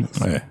business.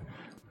 Yeah.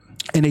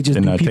 And they just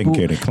they're not taking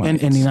care of their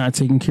clients. And they're not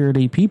taking care of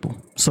their people.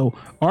 So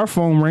our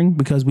phone ring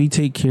because we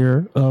take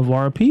care of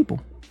our people,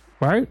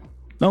 right?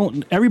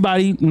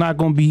 Everybody not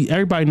gonna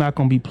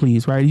be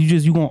pleased, right?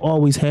 You gonna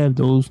always have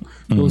those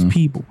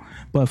people,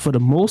 but for the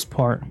most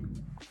part,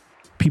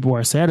 people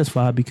are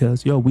satisfied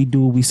because we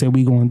do what we say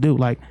we gonna do.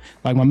 Like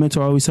my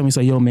mentor always tell me,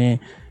 say, yo man,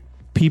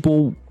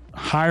 people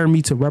hire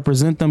me to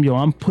represent them, yo,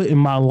 I'm putting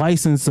my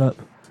license up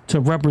to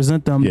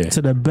represent them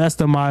to the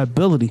best of my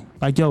ability.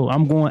 Like, yo,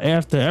 I'm going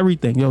after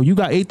everything. Yo, you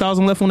got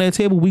 $8,000 left on that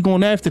table. We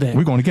going after that.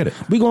 We're going to get it.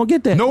 We going to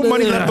get that. No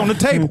money left on the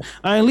table.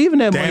 I ain't leaving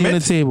that money on the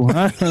table.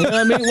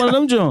 I made one of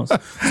them Jones.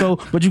 So,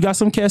 but you got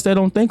some cats that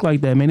don't think like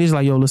that, man. It's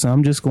like, yo, listen,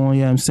 I'm just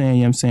going, I'm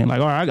saying.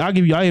 Like, all right,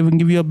 I'll even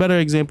give you a better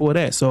example of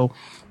that. So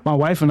my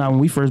wife and I, when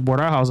we first bought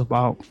our house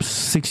about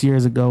 6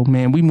 years ago,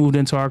 man, we moved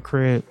into our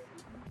crib.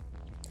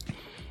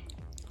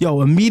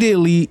 Yo,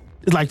 immediately,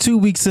 like 2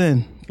 weeks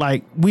in,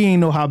 like, we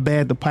ain't know how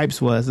bad the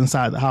pipes was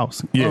inside the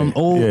house.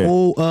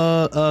 Old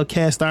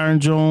cast iron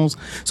Jones.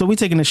 So we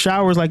taking the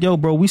showers, like, yo,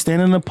 bro, we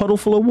standing in a puddle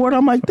full of water.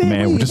 I'm like, damn,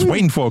 man, we're just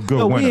waiting for a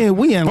good winter.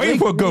 Waiting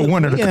for a good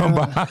winter to come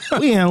by.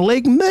 We in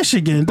Lake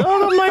Michigan, dog.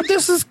 I'm like,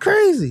 this is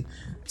crazy.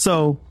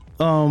 So,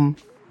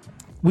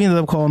 we ended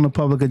up calling the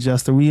public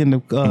adjuster. We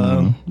ended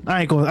up,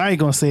 I ain't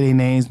gonna say their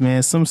names,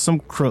 man. Some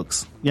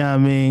crooks, you know what I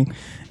mean?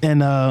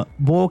 And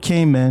Bull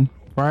came in,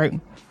 right?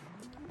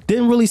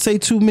 Didn't really say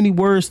too many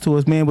words to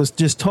us, man. Was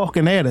just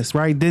talking at us,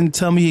 right? Didn't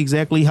tell me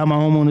exactly how my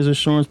homeowner's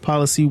insurance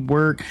policy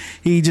worked.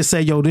 He just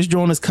said, yo, this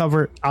joint is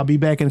covered. I'll be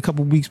back in a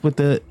couple weeks with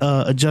the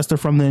adjuster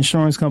from the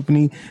insurance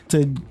company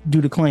to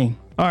do the claim.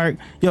 All right,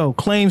 yo,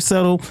 claim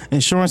settled.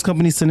 Insurance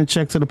company sent a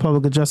check to the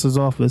public adjuster's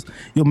office.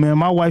 Yo, man,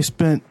 my wife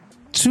spent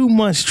 2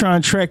 months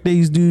trying to track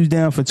these dudes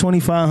down for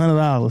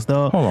 $2,500,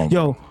 dog. Hold on,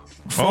 yo.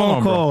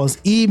 Phone calls,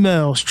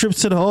 emails,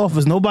 trips to the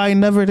office. Nobody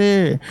never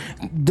there.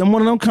 Them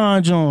one of them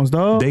con Jones,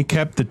 dog. They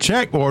kept the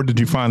check, or did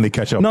you finally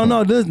catch up?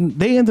 No.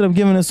 They ended up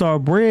giving us our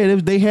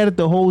bread. They had it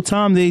the whole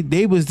time.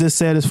 They was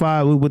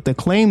dissatisfied with what the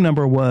claim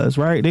number was.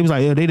 Right? They was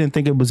like, yeah, they didn't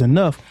think it was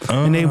enough,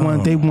 and they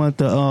want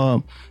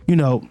the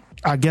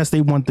I guess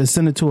they want to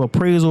send it to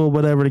appraisal or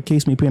whatever the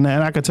case may be. And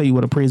I can tell you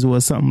what appraisal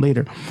is something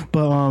later,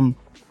 but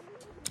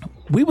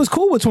we was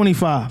cool with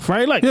 25,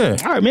 right? Like, all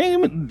right,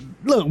 man,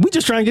 look, we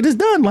just trying to get this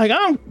done. Like,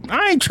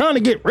 I ain't trying to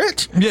get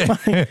rich. Yeah.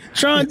 Like,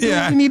 trying to do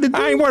what we need to do.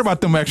 I ain't worried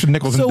about them extra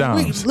nickels and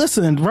dimes.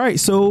 Listen, right.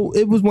 So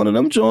it was one of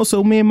them Jones.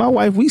 So me and my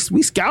wife, we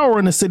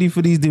scouring the city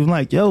for these dudes.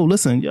 Like, yo,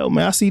 listen, yo,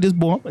 man, I see this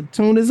boy. I'm going to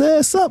tune his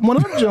ass up. One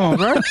of them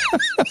Jones, right?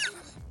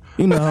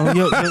 You know,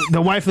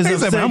 the wife is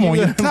upset. I'm on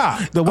your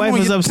top. The wife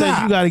is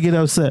upset. You got to get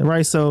upset,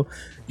 right? So,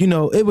 you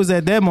know, it was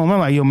at that moment, I'm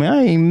like, yo, man,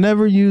 I ain't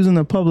never using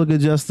a public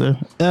adjuster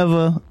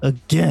ever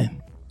again.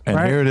 And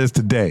here it is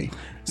today.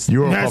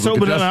 You're a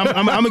public adjuster.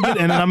 I'm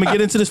gonna get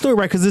into the story,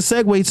 right? Because it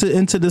segues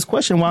into this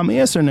question while I'm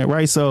answering it,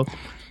 right? So,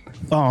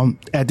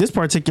 at this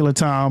particular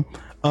time,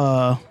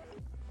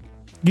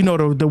 you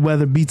know, the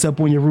weather beats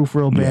up on your roof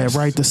real bad,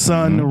 right? The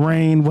sun, the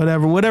rain,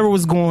 whatever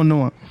was going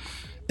on,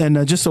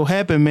 and just so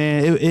happened,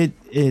 man,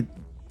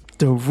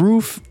 the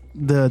roof,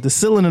 the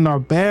ceiling in our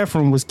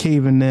bathroom was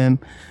caving in.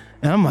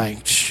 And I'm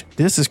like,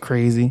 this is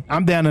crazy.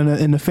 I'm down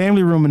in the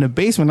family room in the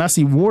basement. I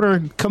see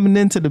water coming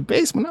into the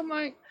basement. I'm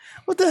like,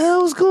 what the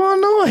hell is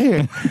going on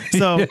here?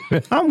 So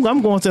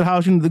I'm going to the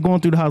house, going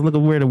through the house,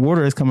 looking where the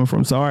water is coming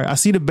from. So, all right, I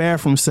see the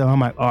bathroom cell.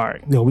 I'm like, all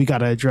right, we got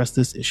to address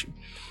this issue.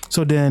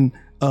 So then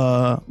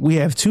we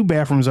have 2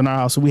 bathrooms in our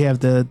house. So we have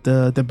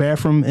the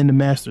bathroom in the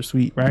master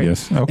suite, right?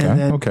 Yes.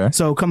 Okay.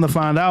 So come to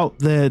find out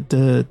that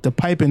the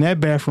pipe in that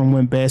bathroom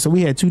went bad. So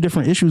we had 2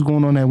 different issues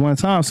going on at one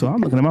time. So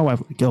I'm looking at my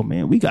wife like, yo,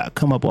 man, we got to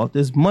come up off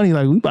this money.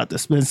 Like, we about to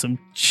spend some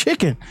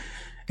chicken.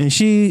 And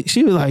she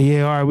was like,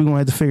 yeah, all right, we're going to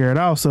have to figure it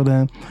out. So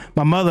then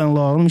my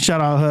mother-in-law, let me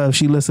shout out her if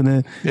she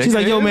listening. She's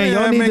like, yo, man,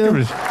 y'all need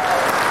to...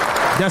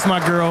 That's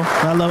my girl.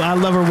 I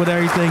love her with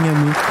everything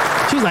in me.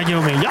 She's like,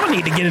 yo, man, y'all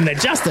need to get an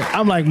adjuster.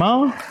 I'm like,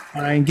 Mom,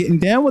 I ain't getting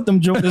down with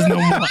them jokers no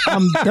more.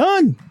 I'm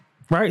done.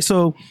 Right?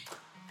 So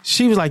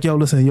she was like, yo,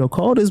 listen,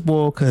 call this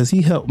boy because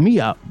he helped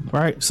me out.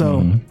 Right? So,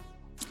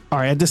 all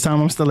right, at this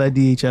time, I'm still at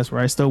DHS,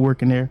 right? Still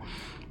working there.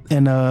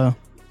 And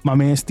my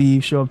man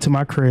Steve showed up to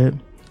my crib.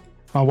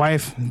 My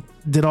wife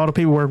did all the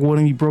paperwork with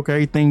him. He broke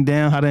everything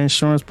down, how the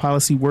insurance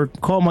policy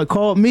worked.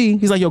 Called me.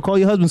 He's like, yo, call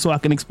your husband so I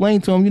can explain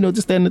to him,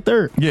 just that and the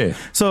third. Yeah.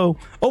 So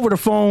over the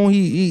phone,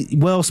 he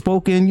well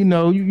spoken.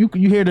 You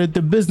hear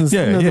the business.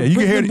 Yeah, you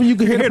can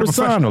hear the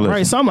professionalism.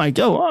 Right. So I'm like,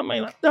 yo, all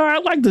right, I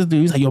like this dude.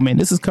 He's like, yo, man,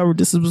 this is covered.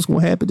 This is what's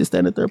going to happen. This, that,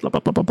 and the third. Blah blah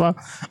blah blah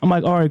blah. I'm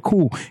like, all right,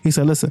 cool. He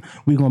said, listen,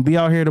 we're gonna be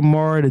out here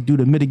tomorrow to do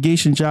the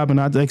mitigation job,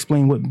 and I'll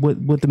explain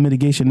what the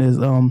mitigation is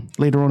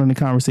later on in the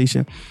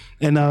conversation.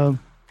 And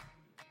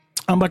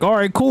I'm like, all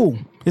right, cool.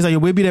 He's like,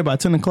 we'll be there by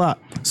 10 o'clock.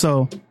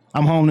 So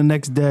I'm home the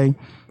next day.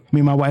 Me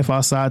and my wife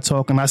outside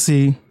talking. I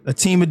see a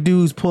team of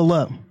dudes pull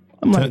up.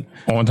 I'm like,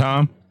 on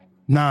time?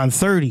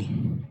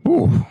 9:30.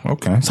 Ooh,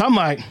 okay. So I'm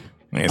like,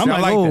 man,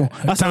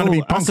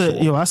 I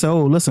said,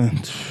 oh, listen,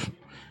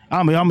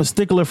 I'm a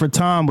stickler for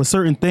time with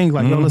certain things.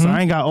 Like, yo, listen,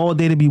 I ain't got all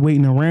day to be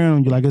waiting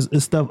around you. Like,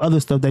 it's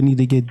other stuff that need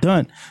to get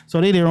done. So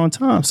they there on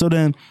time. So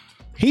then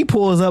he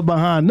pulls up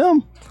behind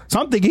them. So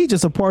I'm thinking he's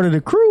just a part of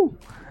the crew.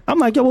 I'm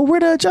like, yo, well,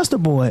 where the adjuster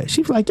boy at?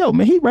 She's like, yo,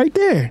 man, he right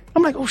there.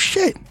 I'm like, oh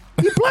shit,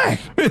 he black.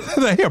 He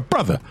a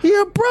brother.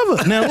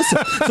 Now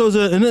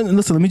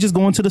listen, let me just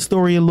go into the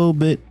story a little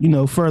bit,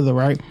 further,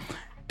 right?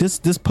 This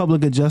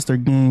public adjuster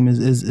game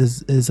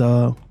is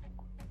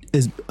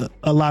is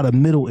a lot of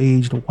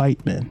middle-aged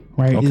white men,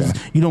 right? Okay.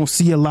 You don't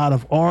see a lot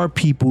of our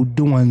people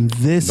doing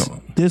this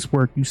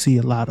work. You see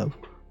a lot of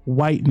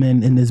white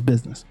men in this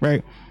business,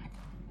 right?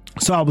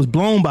 So I was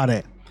blown by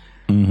that.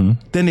 Mm-hmm.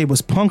 Then they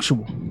was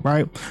punctual,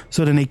 right?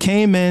 So then they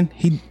came in.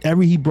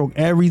 He broke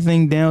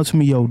everything down to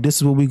me. Yo, this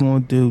is what we gonna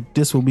do.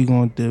 This is what we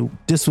gonna do.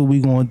 This is what we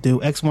gonna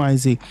do. X, Y, and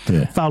Z.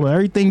 Yeah. Follow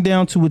everything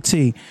down to a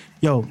T.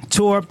 Yo,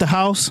 tore up the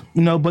house,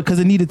 because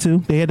it needed to.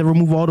 They had to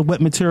remove all the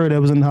wet material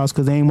that was in the house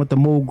because they ain't want the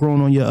mold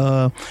growing on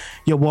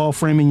your wall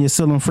framing, your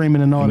ceiling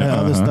framing, and all that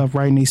other stuff,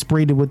 right? And they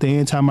sprayed it with the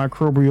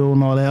antimicrobial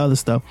and all that other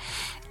stuff.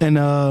 And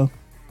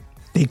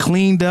they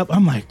cleaned up.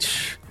 I'm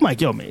like,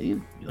 yo,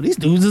 man. These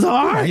dudes is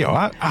all right. Yo,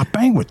 I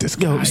bang with this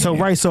guy. Yo,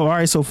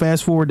 so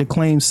fast forward, the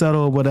claim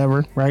settle or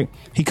whatever, right?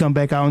 He come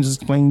back out and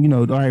just explain,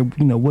 all right,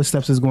 what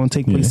steps is going to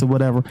take place or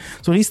whatever.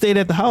 So he stayed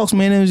at the house,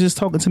 man, and was just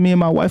talking to me and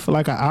my wife for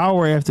like an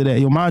hour after that.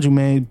 Yo, mind you,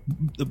 man,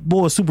 the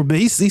boy is super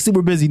busy. He's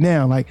super busy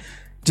now, like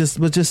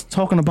was just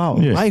talking about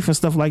life and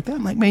stuff like that.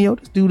 I'm like, man, yo,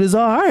 this dude is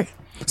all right.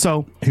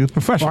 So he was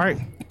professional. All right.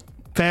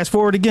 Fast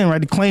forward again, right?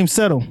 The claim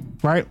settled,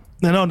 right?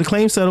 And on the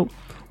claim settled.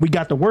 We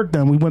got the work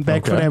done. We went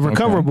back for that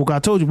recoverable. I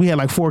told you we had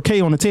like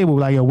 $4,000 on the table.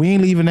 Like, yo, we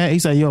ain't leaving that. He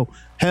said, yo,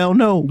 hell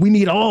no, we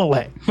need all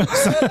that.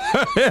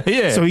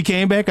 So he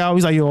came back out.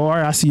 He's like, yo, all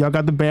right, I see y'all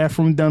got the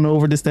bathroom done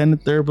over this, that, and the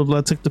third, blah,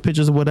 blah, took the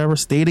pictures or whatever,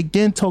 stayed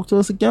again, talked to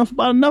us again for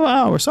about another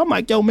hour. So I'm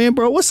like, yo, man,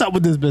 bro, what's up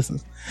with this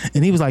business?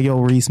 And he was like, yo,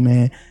 Reese,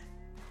 man,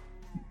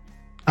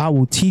 I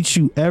will teach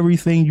you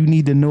everything you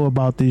need to know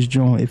about this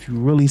joint if you're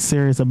really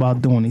serious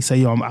about doing it. He said,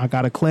 yo, I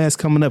got a class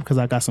coming up because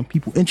I got some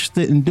people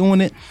interested in doing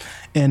it.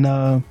 And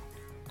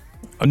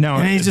now,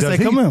 and he's just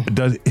like, come on.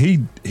 Does he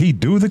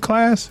do the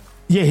class?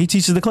 Yeah, he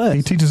teaches the class.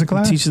 He teaches the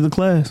class? He teaches the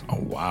class. Oh,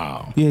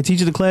 wow. Yeah,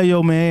 teaches the class.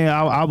 Yo, man,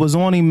 I was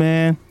on him,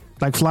 man.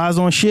 Like flies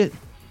on shit.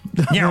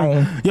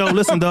 Yo,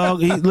 listen, dog.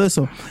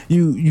 Listen,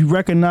 you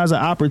recognize an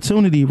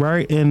opportunity,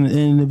 right? And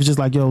it was just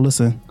like, yo,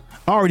 listen.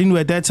 I already knew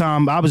at that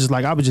time. I was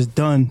just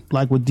done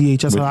like with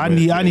DHS.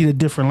 I need a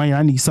different lane.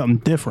 I need something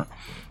different.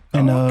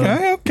 And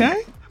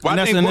okay. Well,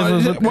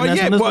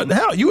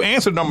 hell, you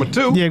answered number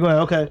 2. Yeah, go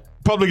ahead. Okay.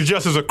 Public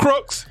adjusters are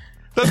crooks.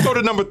 Let's go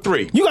to number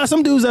 3. You got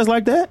some dudes that's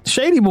like that.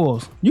 Shady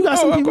boys. You got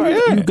some people.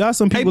 Yeah. You got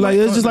some people like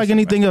it's just like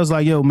anything else.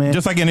 Like, yo, man.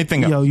 Just like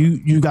anything else. Yo,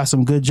 you got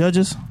some good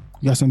judges.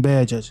 You got some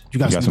bad judges. You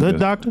got some good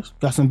doctors.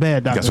 You got some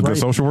bad doctors. You got some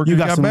good social workers. You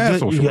got some bad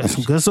social workers. You got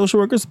some good social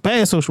workers,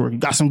 bad social workers. You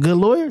got some good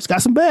lawyers.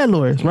 Got some bad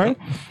lawyers, right?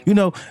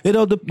 It'll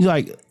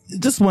like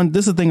this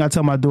is the thing I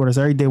tell my daughters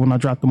every day when I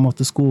drop them off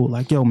to school.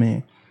 Like, yo,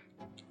 man,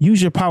 use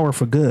your power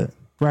for good.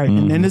 Right.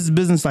 Mm-hmm. And this is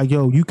business like,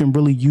 yo, you can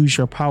really use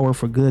your power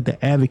for good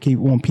to advocate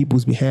on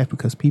people's behalf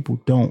because people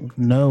don't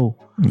know.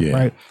 Yeah.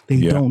 Right. They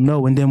don't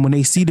know. And then when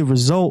they see the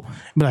result,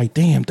 be like,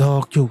 damn,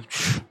 dog, yo,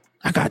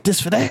 I got this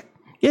for that.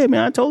 Yeah,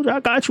 man, I told you, I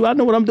got you. I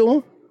know what I'm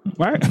doing.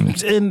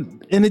 Right.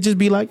 and it just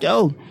be like,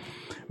 yo,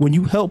 when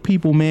you help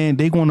people, man,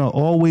 they're going to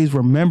always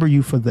remember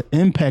you for the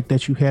impact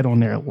that you had on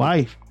their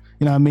life.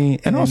 You know what I mean?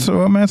 And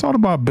also, man, it's all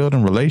about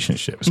building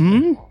relationships.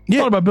 Mm-hmm.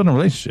 It's all about building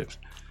relationships.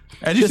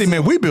 As you see,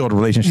 man, we build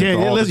relationships.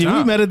 Yeah, listen,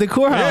 we met at the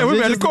courthouse. Yeah, we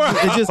met at the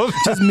courthouse.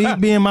 It's just me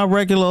being my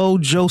regular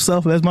old Joe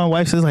self. As my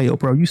wife says, like, yo,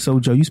 bro, you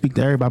so Joe. You speak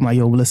to everybody. I'm like,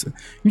 yo, listen,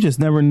 you just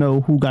never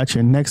know who got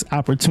your next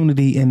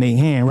opportunity in their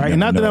hand, right? And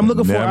not that I'm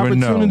looking for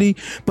opportunity,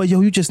 but yo,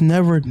 you just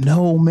never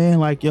know, man.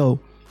 Like, yo,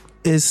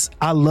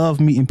 I love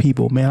meeting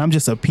people, man. I'm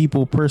just a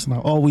people person. I've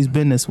always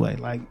been this way,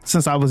 like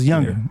since I was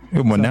younger.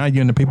 Yeah. Well, now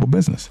you're in the people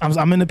business.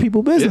 I'm in the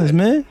people business,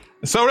 man.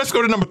 So let's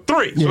go to number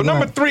 3. So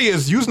number 3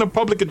 is using a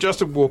public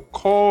adjuster will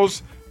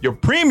cause your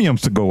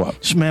premiums to go up.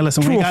 Man,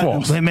 listen,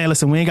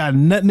 we ain't got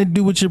nothing to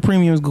do with your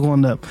premiums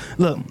going up.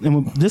 Look,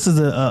 and this is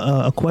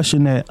a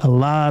question that a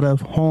lot of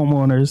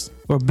homeowners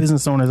or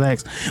business owners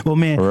ask. Well,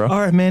 man, all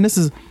right, man, this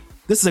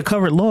is a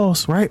covered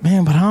loss, right,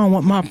 man? But I don't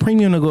want my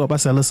premium to go up. I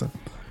said, listen,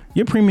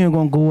 your premium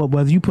gonna go up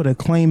whether you put a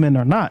claim in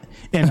or not.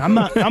 And I'm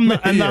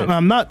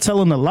not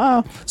telling a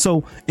lie.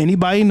 So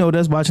anybody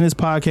that's watching this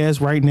podcast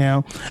right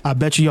now, I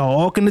bet you y'all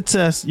all can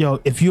attest. Yo,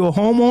 if you're a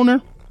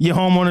homeowner, your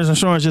homeowner's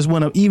insurance just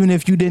went up, even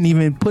if you didn't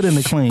even put in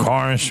the claim.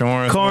 Car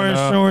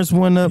insurance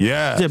went up.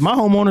 Yeah. My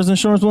homeowner's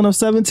insurance went up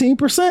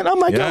 17%. I'm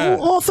like, yo,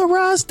 who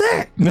authorized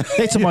that?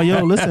 They tell me,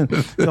 yo, listen,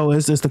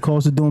 it's the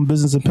cost of doing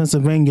business in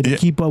Pennsylvania to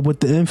keep up with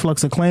the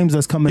influx of claims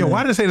that's coming in.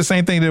 Why did they say the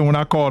same thing then when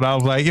I called? I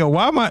was like, yo,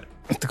 why am I?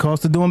 It's the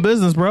cost of doing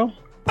business, bro.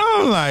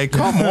 I'm like,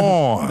 come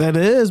on. That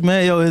is,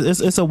 man. Yo,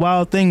 it's a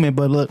wild thing, man.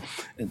 But look,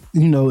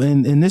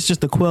 and it's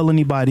just to quell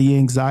anybody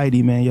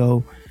anxiety, man.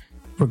 Yo,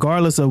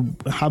 regardless of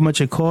how much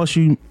it costs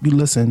you,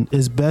 listen,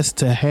 it's best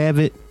to have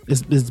it.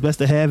 It's best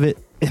to have it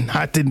and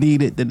not to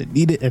need it than to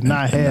need it and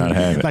not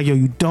have it. Like, yo,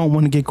 you don't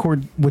want to get caught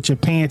with your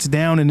pants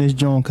down in this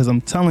joint, because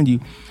I'm telling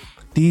you,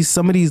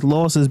 some of these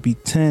losses be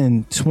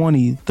 10,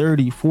 20,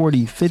 30,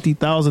 40,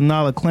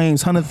 $50,000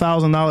 claims,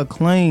 $100,000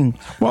 claim.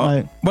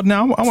 Well, but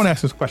now I want to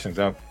ask this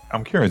question.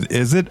 I'm curious.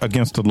 Is it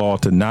against the law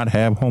to not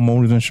have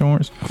homeowners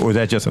insurance, or is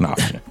that just an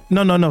option?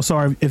 No.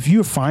 Sorry. If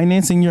you're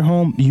financing your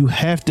home, you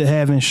have to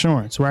have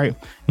insurance, right?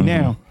 Mm-hmm.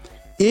 Now,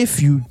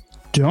 if you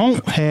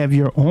don't have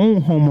your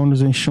own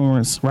homeowners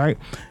insurance, right,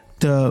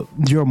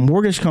 your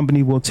mortgage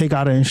company will take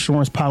out an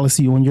insurance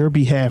policy on your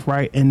behalf,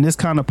 right? And this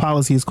kind of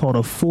policy is called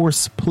a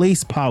forced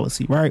place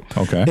policy, right?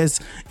 Okay.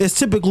 It's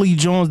typically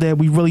Jones that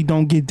we really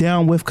don't get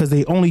down with because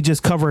they only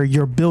just cover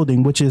your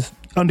building, which is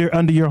under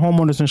your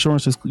homeowner's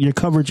insurance is your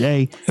coverage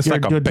A. It's your,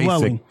 like a your basic.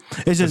 Dwelling.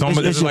 It's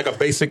It's like a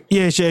basic.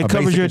 Yeah, it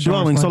covers your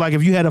dwelling. So like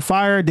if you had a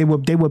fire, they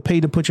would pay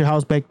to put your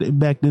house back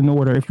in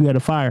order if you had a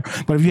fire.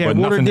 But if you had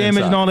water damage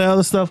inside. and all that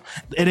other stuff,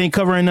 it ain't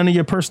covering none of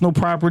your personal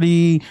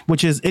property,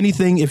 which is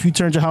anything if you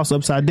turned your house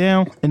upside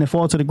down and it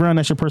fall to the ground,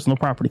 that's your personal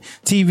property.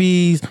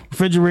 TVs,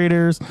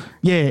 refrigerators,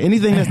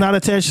 anything that's not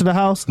attached to the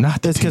house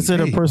is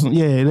considered personal.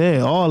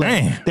 Yeah, all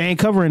that. They ain't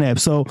covering that.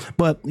 So,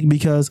 but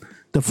because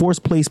the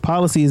forced place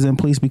policy is in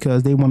place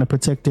because they want to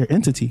protect their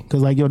entity.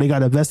 Because like, they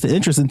got a vested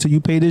interest until you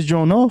pay this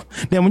joint off.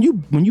 Then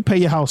when you pay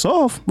your house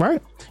off,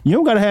 right, you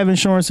don't got to have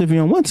insurance if you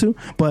don't want to.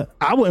 But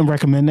I wouldn't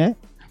recommend that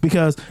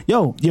because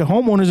your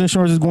homeowner's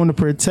insurance is going to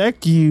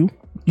protect you.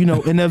 In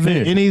the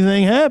event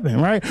anything happen,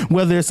 right?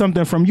 Whether it's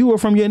something from you or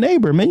from your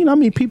neighbor, man. I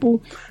mean,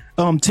 people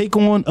take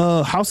on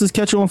houses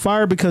catch on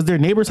fire because their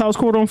neighbor's house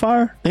caught on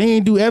fire. They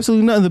ain't do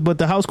absolutely nothing, but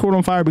the house caught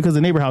on fire because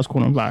the neighbor house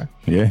caught on fire.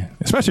 Yeah,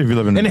 especially if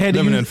you're living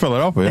in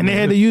Philadelphia. And they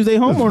had to use their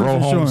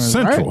homeowner's insurance.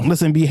 Right?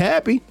 Listen, be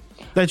happy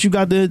that you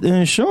got the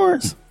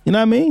insurance. You know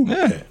what I mean?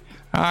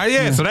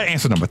 Yeah. So that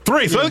answers number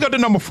 3. So let's go to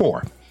number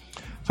 4.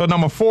 So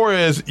number 4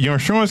 is your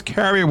insurance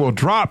carrier will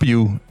drop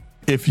you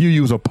if you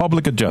use a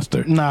public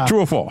adjuster. Nah. True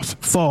or false?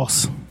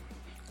 False.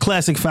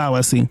 Classic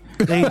fallacy.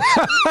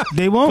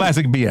 They won't.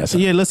 Classic BS.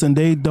 Yeah, listen,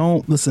 they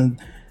don't listen.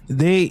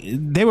 They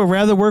would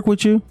rather work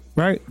with you,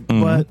 right?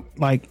 Mm-hmm. But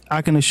like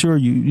I can assure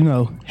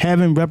you,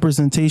 having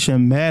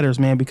representation matters,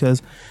 man,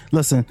 because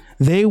listen,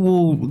 they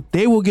will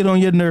get on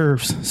your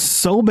nerves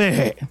so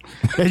bad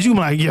that you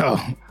like, yo,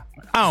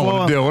 I don't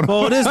want to deal with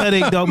it. This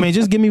headache, dog, man.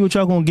 Just give me what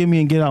y'all gonna give me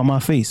and get out my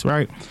face,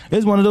 right?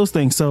 It's one of those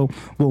things. So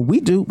what we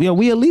do,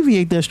 we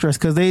alleviate that stress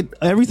because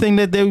everything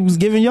that they was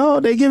giving y'all,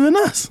 they giving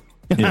us.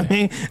 You know what I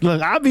mean?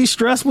 Look, I be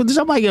stressed with this.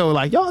 I'm like,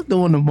 y'all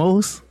doing the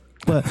most.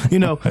 But,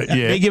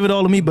 they give it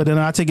all to me. But then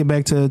I take it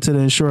back to the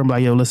insurer. I'm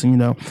like, listen,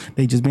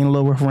 they just being a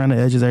little rough around the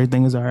edges.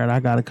 Everything is all right. I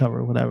got to cover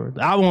it, whatever.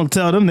 I won't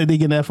tell them that they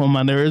get that on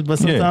my nerves, but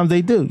sometimes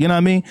they do. You know what I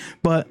mean?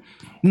 But,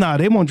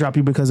 they won't drop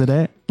you because of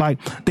that. Like,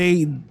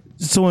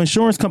 so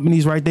insurance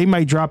companies, right, they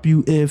might drop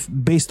you if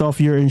based off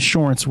your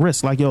insurance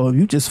risk. Like, if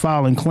you just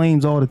filing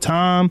claims all the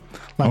time,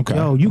 like,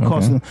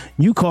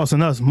 you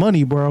costing us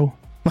money, bro.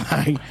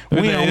 Like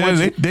we don't want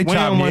you, they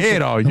chop your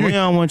head off. We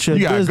don't want your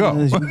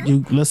business.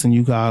 You listen,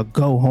 you gotta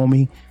go,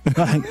 homie.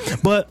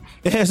 Like, but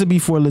it has to be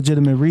for a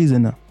legitimate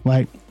reason, though.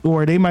 Like,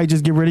 or they might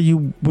just get rid of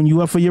you when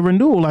you up for your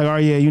renewal. Like,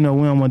 we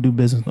don't want to do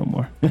business no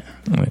more.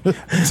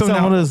 So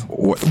now,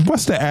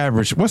 what's the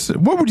average? What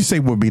would you say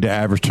would be the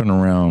average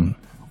turnaround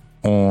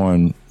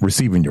on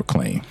receiving your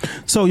claim?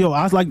 So,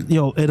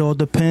 it all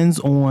depends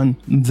on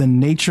the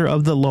nature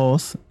of the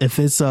loss. If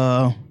it's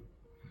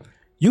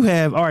you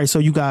have all right, so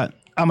you got.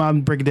 I'm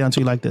gonna break it down to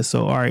you like this.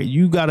 So, all right,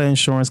 you got an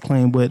insurance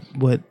claim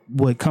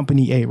with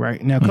company A,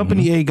 right? Now,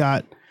 company A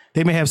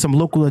they may have some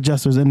local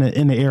adjusters in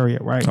the area,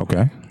 right?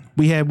 Okay.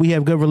 We have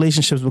good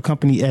relationships with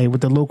company A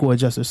with the local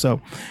adjusters.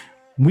 So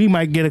we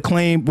might get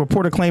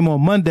report a claim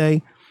on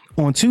Monday,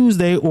 on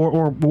Tuesday,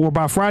 or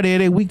by Friday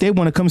of that week, they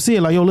want to come see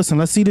it. Like, listen,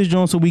 let's see this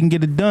joint so we can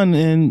get it done,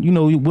 and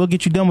we'll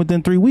get you done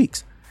within 3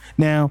 weeks.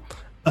 Now,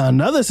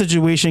 another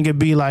situation could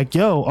be like,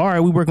 all right,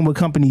 we're working with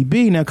company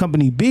B. Now,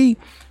 company B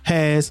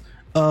has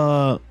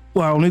let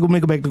me go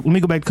back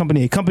to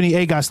company A. Company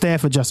A got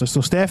staff adjusters.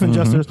 So staff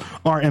adjusters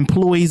are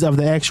employees of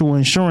the actual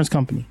insurance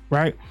company,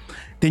 right?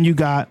 Then you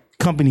got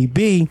company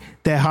B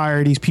that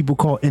hire these people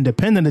called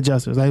independent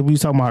adjusters, like we were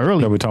talking about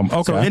earlier.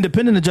 Okay. So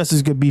independent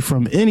adjusters could be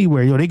from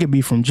anywhere. They could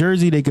be from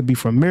Jersey, they could be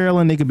from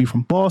Maryland, they could be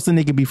from Boston,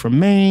 they could be from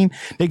Maine,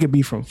 they could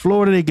be from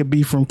Florida, they could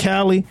be from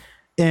Cali,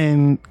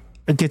 and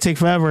it could take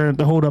forever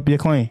to hold up your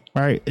claim,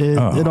 right?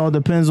 It all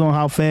depends on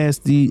how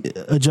fast the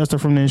adjuster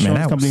from the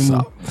insurance company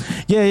moves.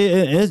 Yeah,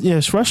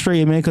 it's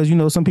frustrating, man, because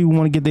some people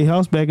want to get their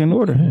house back in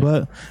order,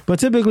 but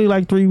typically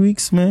like 3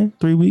 weeks, man,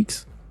 3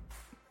 weeks.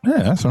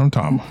 Yeah, that's what I'm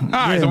talking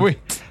about. All right,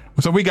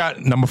 so we got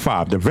number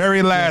 5, the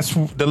very last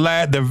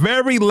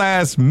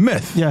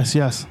myth. Yes.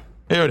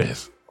 Here it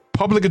is.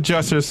 Public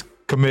adjusters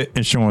commit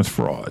insurance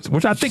frauds,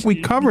 which I think we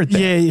covered that.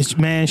 Yeah,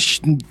 man,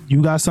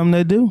 you got something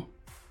to do.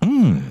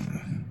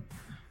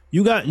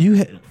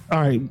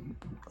 All right.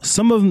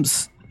 Some of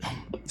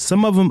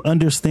them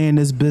understand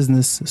this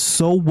business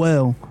so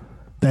well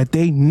that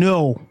they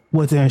know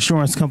what the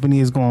insurance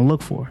company is going to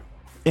look for,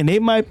 and they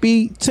might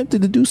be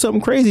tempted to do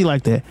something crazy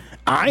like that.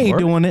 I ain't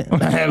doing it.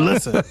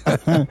 Listen,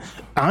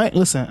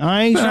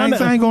 I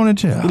ain't going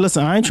to jail.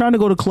 Listen, I ain't trying to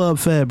go to Club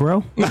Fed,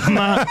 bro.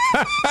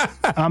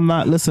 I'm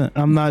not. Listen,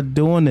 I'm not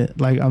doing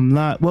it. Like, I'm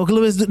not. Well,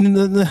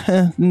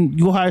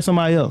 you go hire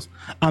somebody else.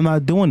 I'm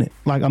not doing it.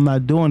 Like, I'm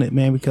not doing it,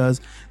 man,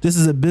 because this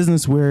is a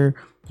business where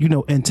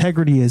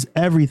integrity is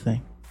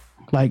everything.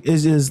 Like,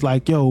 it's just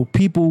like,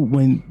 people,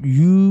 when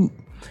you.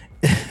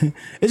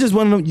 It's just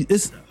one of them.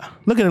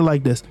 Look at it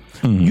like this.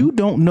 You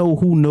don't know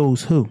who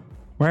knows who,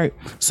 right?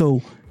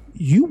 So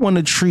you want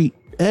to treat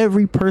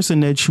every person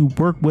that you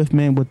work with,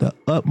 man, with the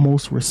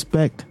utmost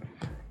respect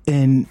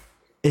and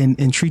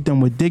treat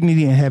them with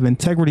dignity and have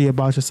integrity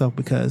about yourself,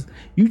 because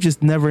you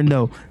just never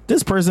know.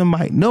 This person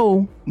might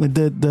know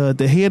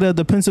the head of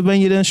the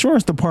Pennsylvania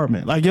insurance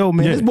department. Like, yo,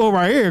 man, this boy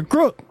right here,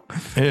 crook.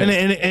 Yeah.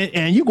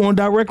 And you going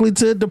directly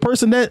to the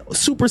person that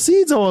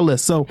supersedes all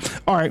this. So,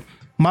 all right,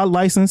 I'm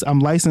licensed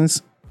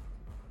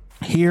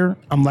here.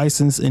 I'm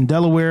licensed in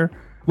Delaware.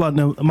 Well,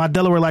 no, my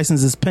Delaware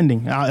license is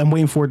pending. I'm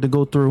waiting for it to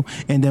go through,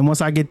 and then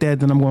once I get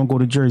that, then I'm going to go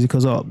to Jersey,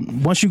 because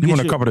once you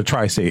want to cover the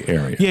tri-state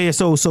area. Yeah.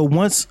 So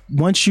once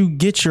you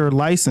get your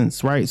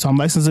license, right? So I'm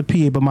licensed in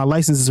PA, but my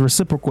license is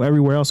reciprocal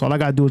everywhere else. All I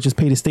got to do is just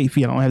pay the state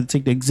fee. I don't have to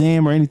take the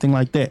exam or anything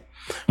like that,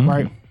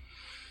 right?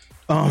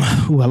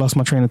 I lost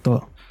my train of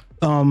thought.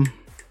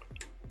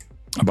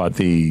 About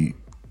the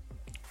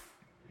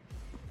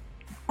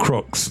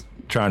crooks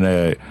trying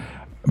to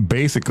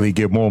basically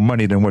get more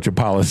money than what your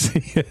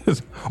policy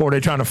is, or they're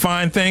trying to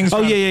find things.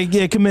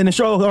 Commit insurance.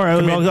 All right,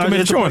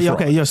 commit insurance.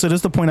 Okay, yeah. So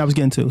that's the point I was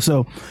getting to.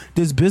 So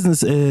this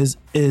business is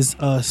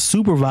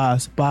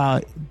supervised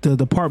by the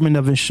Department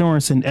of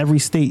Insurance in every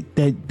state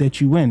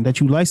that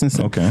you license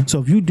in. Okay.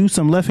 So if you do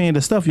some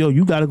left-handed stuff,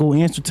 you got to go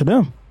answer to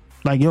them.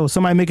 Like,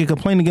 somebody make a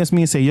complaint against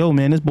me and say, yo,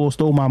 man, this boy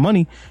stole my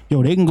money.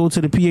 They can go to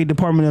the PA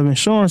Department of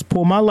Insurance,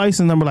 pull my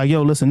license number, like,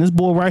 yo, listen, this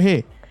boy right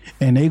here.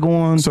 And they go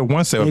on. So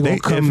once if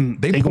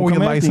they pull your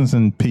license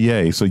in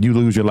PA, so you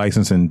lose your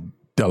license in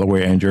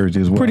Delaware and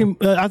Jersey as well.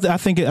 I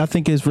think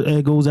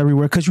it goes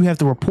everywhere, because you have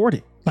to report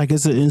it. Like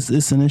it's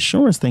an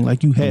insurance thing.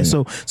 Like you had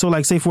so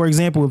like, say for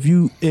example,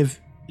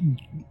 if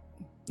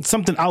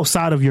something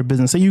outside of your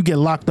business, say you get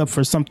locked up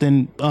for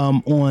something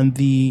on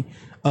the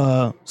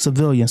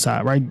civilian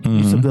side, right?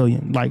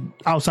 Civilian, like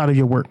outside of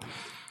your work.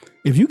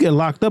 If you get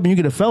locked up and you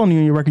get a felony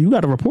on your record, you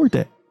got to report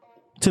that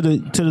to the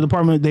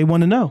department. They want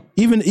to know,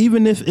 even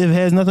if it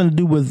has nothing to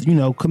do with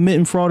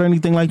committing fraud or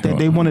anything like that.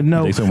 They want to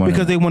know,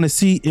 because they want to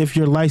see if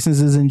your license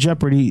is in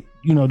jeopardy,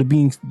 to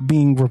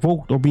being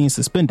revoked or being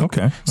suspended.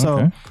 Okay.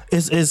 So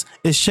it's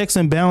checks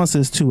and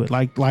balances to it.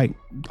 Like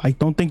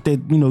don't think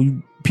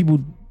that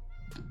people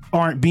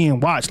aren't being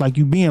watched. Like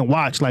you being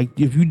watched. Like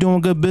if you're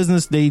doing good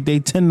business, they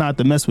tend not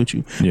to mess with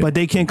you. But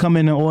they can come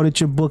in and audit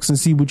your books and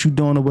see what you're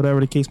doing or whatever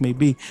the case may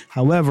be.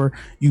 However,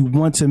 you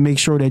want to make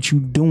sure that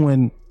you're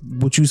doing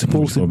what you're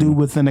supposed to do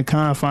within the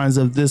confines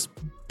of this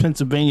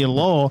Pennsylvania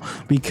law,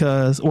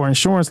 or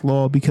insurance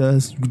law,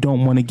 because you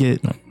don't want to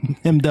get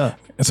hemmed up.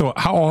 So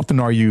how often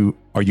are you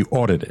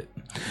audited?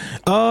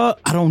 I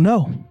don't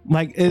know.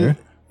 Like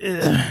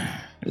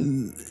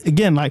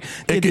again, like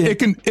it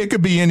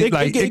could be any,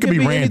 like it could be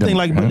random. Anything.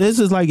 Like, but this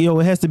is like, it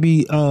has to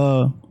be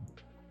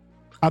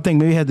I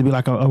think maybe it had to be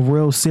like a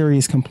real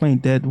serious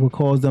complaint that would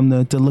cause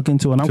them to look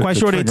into it. And I'm quite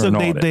sure they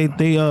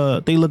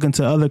look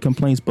into other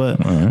complaints,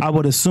 but I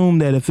would assume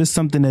that if it's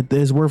something that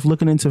is worth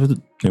looking into,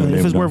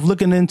 worth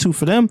looking into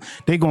for them,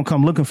 they're gonna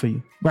come looking for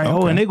you, right?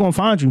 Okay. And they're gonna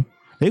find you.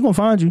 They're gonna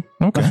find you.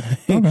 Okay.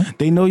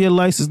 They know your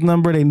license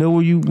number. They know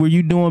where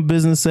you doing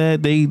business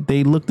at. They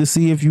look to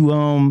see if you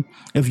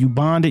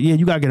bonded. Yeah,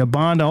 you gotta get a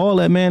bond and all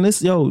that, man.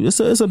 It's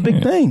a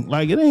big thing.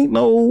 Like it ain't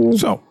no.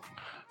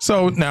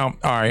 So now,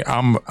 all right,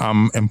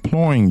 I'm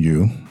employing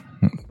you.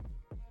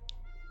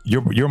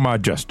 You're my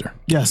adjuster.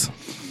 Yes.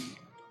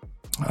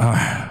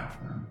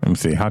 Let me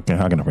see. How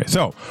can I phrase?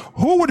 So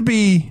who would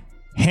be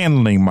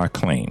handling my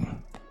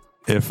claim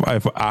if I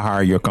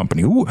hire your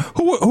company?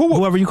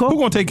 Whoever you call. Who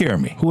gonna take care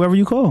of me? Whoever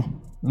you call.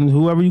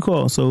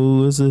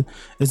 So it's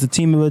a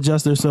team of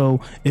adjusters.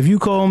 So if you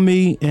call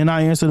me and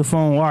I answer the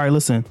phone, all right,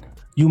 listen,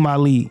 you my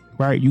lead,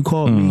 right? You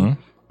call me,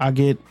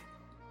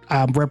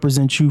 I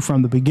represent you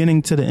from the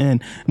beginning to the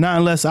end. Not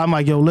unless I'm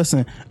like, yo,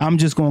 listen, I'm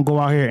just going to go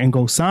out here and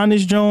go sign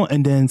this joint,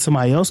 and then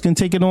somebody else can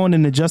take it on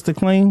and adjust the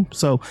claim.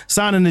 So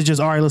signing is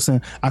just, all right,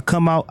 listen, I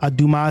come out, I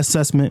do my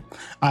assessment.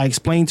 I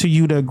explain to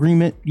you the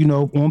agreement,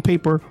 on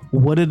paper,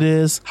 what it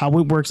is, how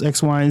it works,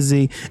 X, Y, and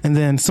Z. And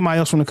then somebody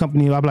else from the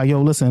company, I'll be like,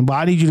 yo, listen, but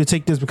I need you to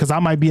take this because I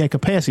might be at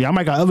capacity. I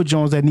might got other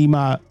joints that need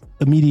my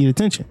immediate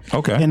attention.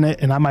 Okay.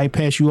 And I might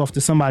pass you off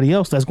to somebody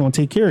else that's going to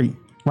take care of you.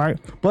 Right.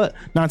 But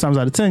 9 times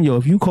out of 10,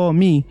 if you call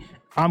me,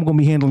 I'm going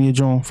to be handling your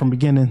joint from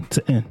beginning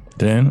to end.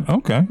 Then,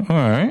 okay. All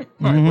right.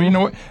 Well, you know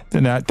what?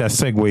 Then that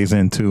segues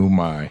into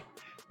my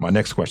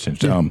next question.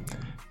 Yeah.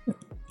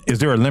 Is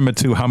there a limit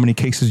to how many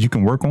cases you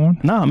can work on?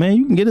 Nah, man,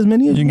 you can get as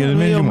many as you want.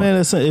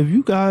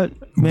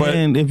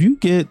 Man, if you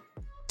get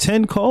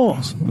 10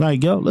 calls,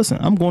 like, yo, listen,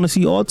 I'm going to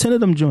see all 10 of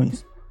them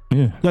joints.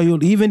 Yeah. Yo,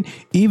 even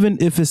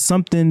if it's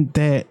something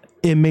that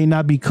it may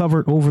not be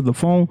covered over the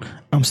phone,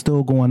 I'm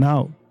still going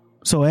out.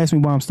 So ask me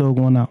why I'm still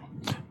going out.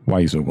 Why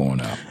are you still going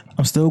out?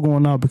 I'm still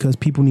going out because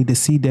people need to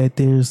see that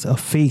there's a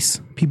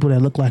face, people that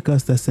look like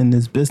us that's in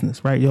this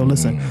business, right? Yo,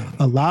 listen,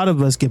 a lot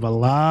of us give a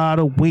lot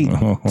of weight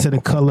to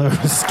the color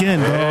of skin,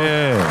 dog.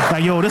 Yeah.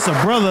 Like, yo, this a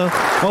brother.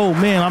 Oh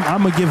man,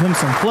 I'm gonna give him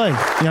some play. You know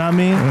what I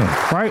mean?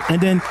 Yeah. Right?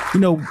 And then,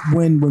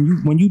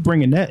 when you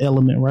bring in that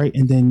element, right?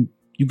 And then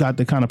you got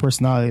the kind of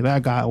personality that I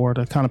got, or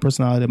the kind of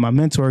personality that my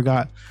mentor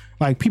got,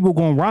 like people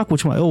gonna rock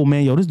with you. Like, oh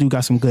man, yo, this dude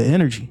got some good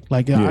energy.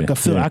 Like I could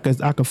feel, I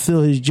could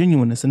feel his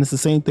genuineness, and it's the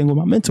same thing with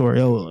my mentor.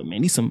 Yo,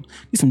 man, these some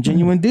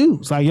genuine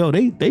dudes. Like yo,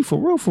 they for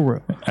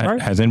real.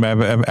 Right? Has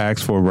anybody ever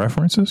asked for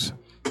references?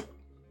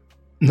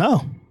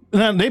 No. We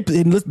get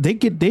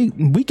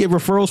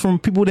referrals from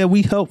people that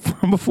we helped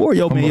from before.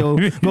 Yo,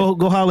 man,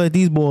 go holler at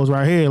these boys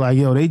right here. Like,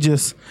 yo, they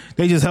just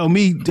helped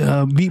me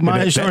beat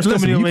my insurance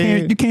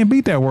company. You can't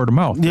beat that word of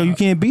mouth. Yo, you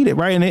can't beat it,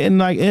 right?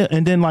 And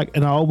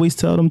I always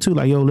tell them too,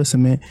 like, yo,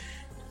 listen, man,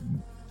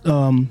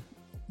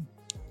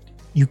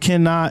 you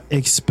cannot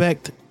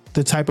expect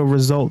the type of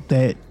result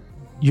that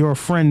your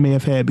friend may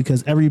have had,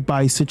 because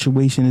everybody's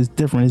situation is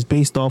different. It's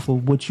based off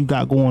of what you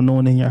got going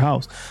on in your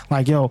house.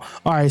 Like, yo,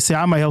 all right, say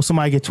I might help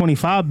somebody get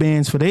 25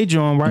 bands for their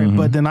joint, right? Mm-hmm.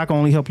 But then I can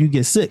only help you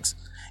get 6.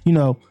 You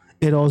know,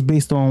 it all is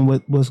based on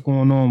what's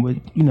going on with,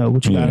 you know,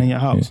 what you got in your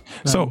house.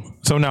 Yeah.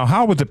 So now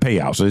how would the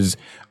payouts?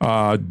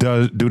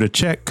 Do the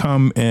check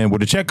come in?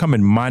 Would the check come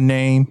in my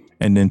name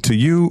and then to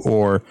you,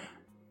 or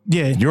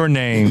your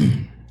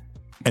name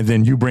and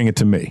then you bring it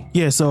to me?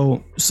 Yeah.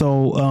 So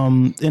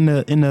in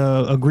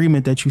the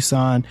agreement that you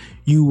sign,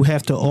 you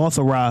have to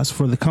authorize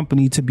for the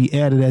company to be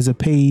added as a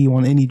payee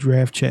on any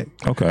draft check.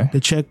 Okay.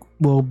 The check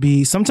will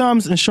be,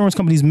 sometimes insurance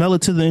companies mail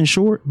it to the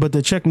insured, but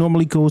the check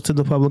normally goes to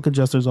the public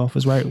adjuster's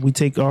office, right? We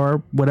take our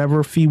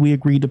whatever fee we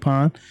agreed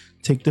upon,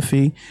 take the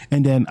fee,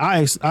 and then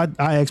I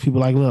ask people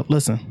like, look,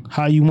 listen,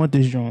 how you want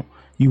this joint?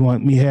 You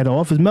want me to have the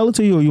office mail it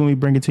to you, or you want me to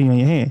bring it to you in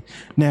your hand?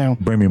 Now,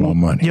 bring me my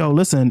money. Yo,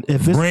 listen,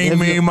 if it's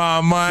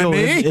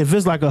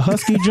like a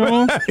husky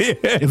joint,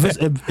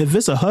 if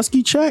it's a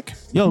husky check,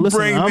 yo,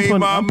 listen,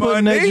 I'm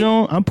putting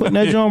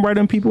that joint right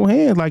in people's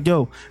hands. Like,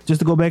 yo, just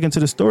to go back into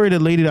the story, the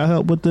lady that I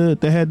helped with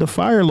that had the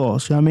fire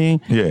loss. You know what I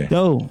mean,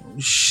 yo,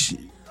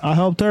 I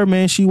helped her,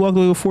 man. She walked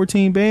away with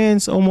 14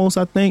 bands almost,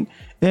 I think,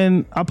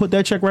 and I put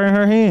that check right in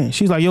her hand.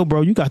 She's like, yo,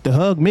 bro, you got to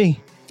hug me.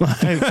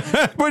 What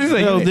you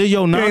say? You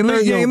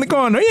ain't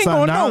going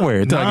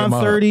nowhere.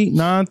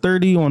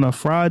 9:30 on a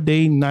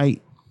Friday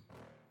night.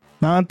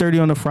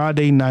 9:30 on a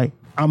Friday night.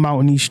 I'm out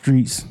in these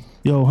streets.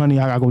 Yo, honey,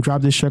 I gotta go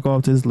drop this check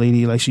off to this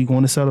lady. Like, she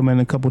going to settlement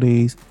in a couple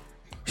days.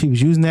 She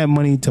was using that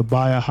money to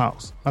buy a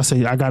house. I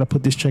said, I gotta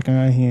put this check in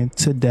her hand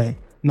today,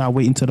 not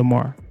wait until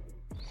tomorrow.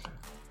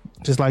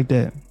 Just like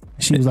that.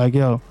 She was like,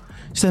 yo,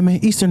 she said, man,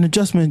 Eastern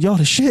Adjustment, y'all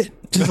the shit.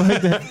 Just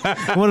like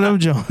that. One of them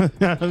Jones. You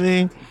know what I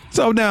mean?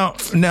 So now,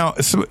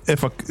 so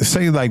if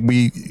say like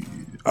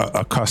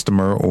a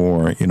customer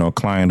or, you know, a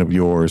client of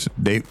yours,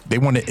 they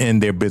want to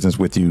end their business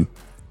with you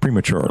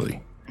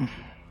prematurely.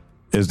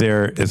 Is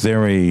there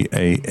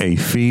a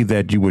fee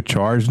that you would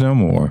charge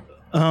them, or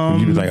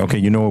you be like, okay,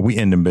 you know what, we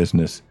end in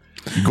business.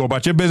 You go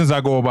about your business,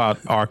 I go about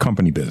our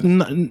company business.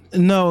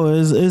 No,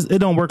 it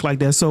don't work like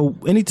that. So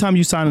anytime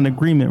you sign an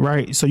agreement,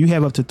 right? So you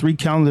have up to 3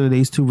 calendar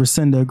days to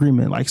rescind the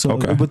agreement. Like, so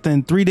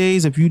within 3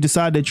 days, if you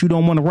decide that you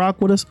don't want to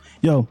rock with us,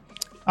 yo,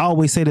 I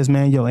always say this,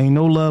 man, yo, ain't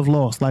no love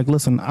lost. Like,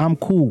 listen, I'm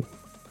cool.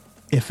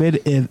 If you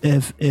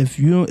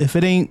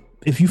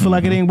feel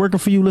like it ain't working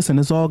for you, listen,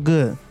 it's all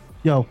good.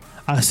 Yo,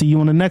 I see you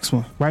on the next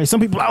one, right? Some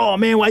people, oh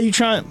man, why you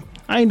trying?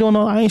 I ain't doing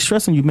no, I ain't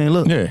stressing you, man.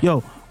 Look,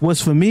 yo,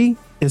 what's for me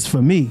is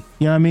for me.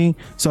 You know what I mean?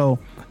 So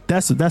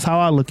that's how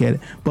I look at it.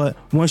 But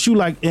once you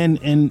like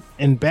and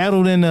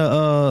battled in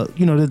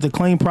the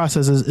claim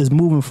process is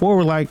moving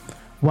forward, like,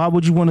 why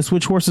would you want to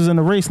switch horses in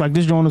the race? Like,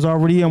 this joint is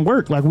already in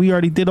work. Like, we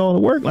already did all the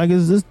work. Like,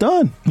 it's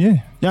done. Yeah. You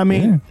know what I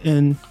mean?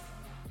 Yeah.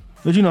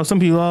 But you know, some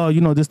people,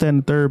 this, that,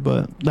 and the third,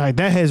 but like,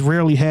 that has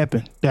rarely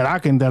happened that I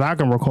can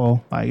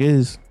recall. Like,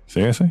 is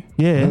seriously?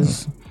 Yeah.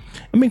 It's,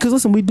 I mean, because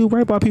listen, we do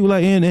right by people,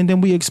 like, and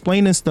then we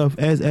explaining stuff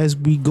as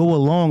we go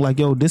along. Like,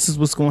 yo, this is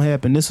what's going to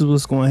happen. This is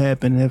what's going to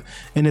happen.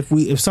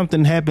 If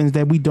something happens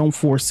that we don't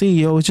foresee,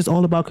 yo, it's just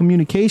all about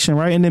communication,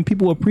 right? And then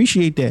people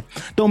appreciate that.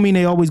 Don't mean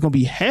they always going to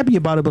be happy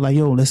about it, but like,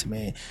 yo, listen,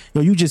 man,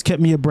 yo, you just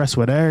kept me abreast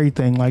with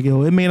everything. Like,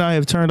 yo, it may not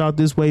have turned out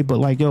this way, but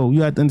like, yo,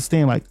 you have to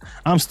understand, like,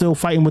 I'm still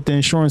fighting with the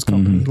insurance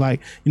company. Mm-hmm.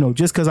 Like, you know,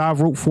 just because I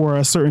wrote for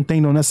a certain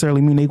thing don't necessarily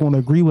mean they're going to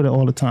agree with it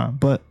all the time,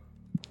 but.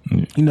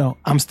 You know,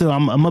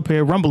 I'm up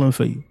here rumbling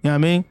for you. You know what I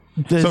mean?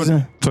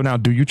 So now,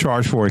 do you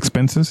charge for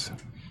expenses?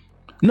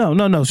 No.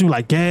 So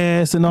like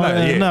gas and all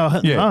that.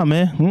 Nah,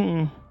 man.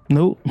 Mm-mm.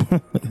 Nope.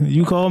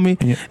 You call me.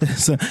 Yeah.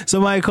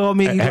 Somebody called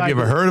me. Have you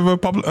ever heard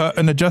of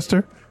an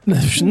adjuster?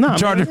 Nah,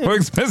 charging for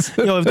expenses.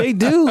 Yo,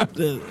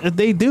 if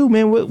they do,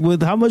 man,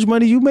 with how much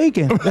money you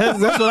making? That's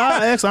what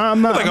I ask.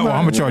 I'm not. I'm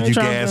gonna charge you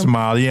gas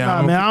mileage. Yeah,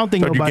 nah, man, I don't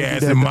think nobody gas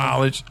do that. And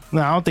mileage.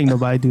 No, I don't think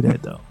nobody do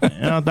that though.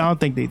 I don't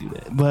think they do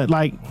that. But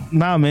like,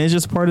 nah, man, it's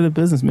just part of the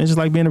business, man. It's just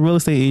like being a real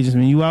estate agent,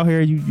 man. You out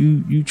here,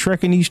 you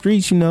trekking these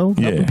streets, you know,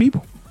 helping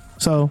people.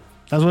 So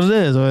that's what it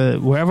is.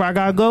 Wherever I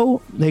gotta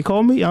go, they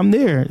call me. I'm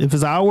there. If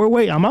it's an hour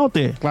away, I'm out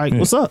there. Like,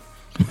 what's up?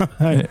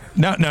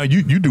 Now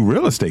you do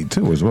real estate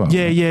too as well.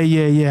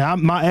 Yeah.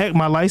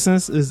 My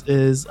license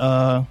is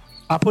I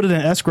put it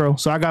in escrow,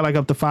 so I got like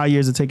up to 5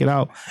 years to take it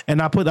out,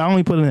 and I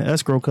only put it in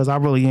escrow because I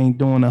really ain't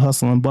doing the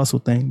hustle and bustle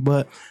thing.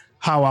 But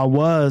how I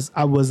was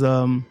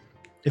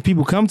if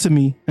people come to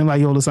me and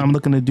like, yo, listen, I'm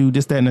looking to do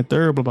this, that, and the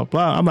third, blah, blah,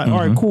 blah. I'm like,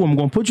 all right, cool. I'm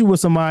going to put you with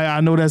somebody I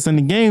know that's in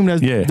the game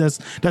that's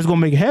going to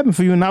make it happen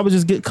for you. And I would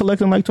just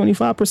collecting like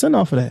 25%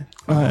 off of that.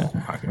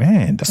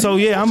 Man. So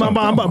yeah, I'm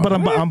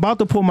about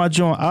to pull my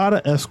joint out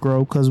of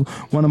escrow because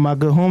one of my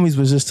good homies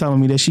was just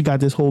telling me that she got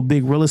this whole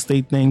big real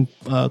estate thing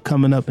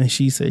coming up, and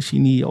she said she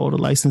need all the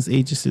licensed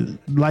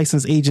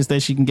agents that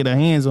she can get her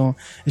hands on.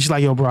 And she's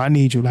like, yo, bro, I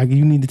need you. Like,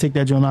 you need to take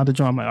that joint out the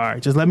joint. I'm like, all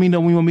right, just let me know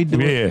when you want me to do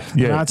it.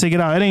 Yeah. I'll take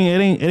it out. It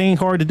ain't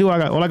hard to do.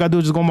 All I got to do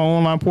is just go on my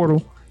online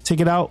portal, take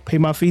it out, pay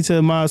my fee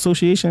to my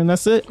association, and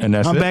that's it. And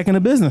I'm back in the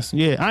business.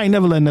 Yeah, I ain't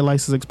never letting that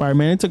license expire,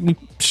 man. It took me.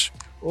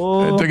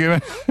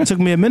 It took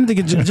me a minute to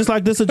get just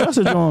like this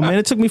adjuster joint, man.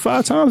 It took me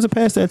 5 times to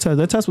pass that test.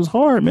 That test was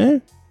hard,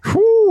 man.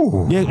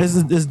 Whew. Yeah,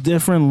 it's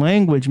different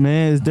language,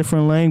 man. It's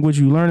different language.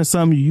 You learning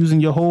something, you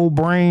using your whole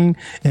brain,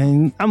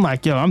 and I'm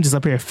like, yo, I'm just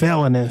up here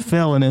failing,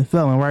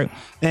 right?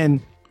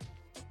 And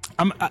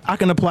I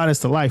can apply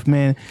this to life,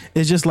 man.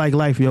 It's just like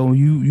life, yo.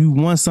 You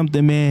want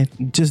something, man.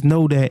 Just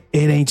know that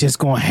it ain't just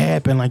gonna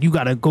happen. Like, you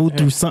gotta go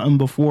through something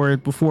before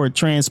it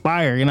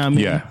transpires. You know what I mean?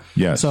 Yeah.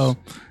 Yes. So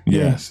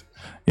yes.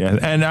 Yeah.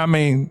 And I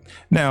mean,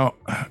 now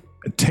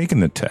taking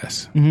the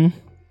test, and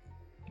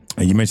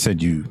you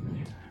said you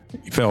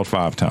failed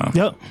 5 times.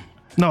 Yep.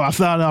 No, I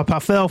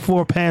fell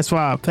 4, passed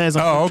 5. Passed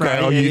on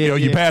okay.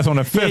 You passed on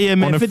the 5th. Yeah,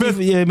 man. On the 50,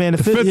 5th, yeah, man.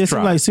 The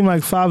 5th, seemed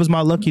like 5 is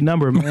my lucky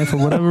number, man, for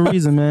whatever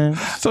reason, man.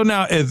 So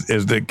now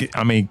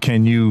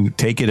can you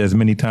take it as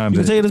many times? You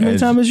can take it as many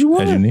times as you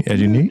want. As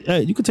you need?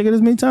 You can take it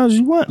as many times as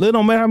you want. It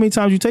don't matter how many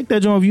times you take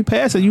that joint. If you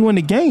pass it, you win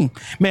the game.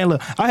 Man,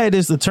 look, I had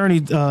this attorney,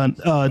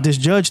 this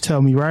judge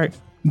tell me, right?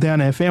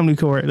 Down at family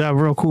court, that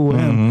real cool with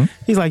him.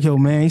 He's like, yo,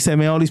 man, he said,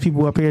 man, all these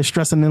people up here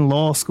stressing in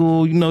law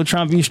school,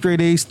 trying to be a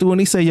straight A student.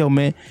 He said, yo,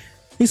 man,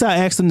 he said,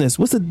 I asked him this,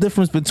 what's the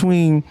difference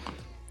between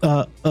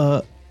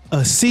a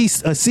C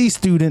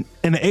student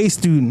and an A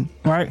student,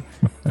 right?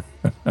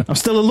 I'm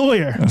still a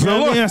lawyer.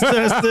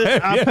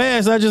 I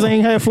passed. I just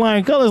ain't had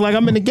flying colors. Like,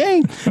 I'm in the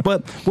game.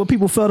 But what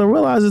people fail to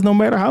realize is no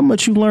matter how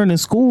much you learn in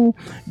school,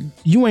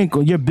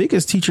 your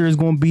biggest teacher is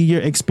going to be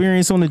your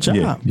experience on the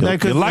job.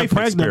 Your life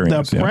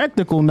experience. The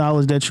practical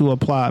knowledge that you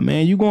apply,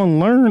 man. You're going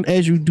to learn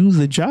as you do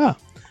the job.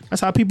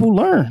 That's how people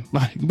learn.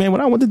 Like, man,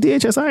 when I went to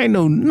DHS, I ain't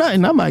know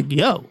nothing. I'm like,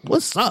 yo,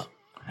 what's up?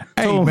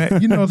 Hey,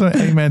 man,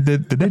 hey, man,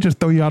 did they just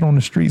throw you out on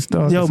the streets,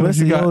 dog? Yo, as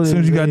soon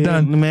as you got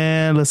done?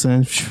 Man,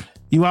 listen,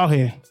 you out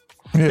here.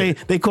 Yeah.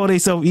 They call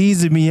themselves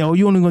easy me.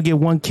 You only gonna get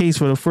 1 case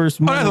for the first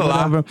month.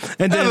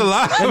 And then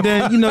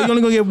you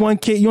only gonna get 1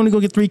 case. You only gonna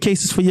get 3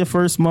 cases for your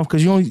first month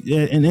because you only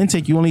in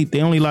intake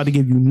they only allowed to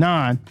give you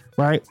 9,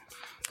 right?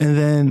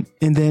 And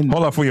then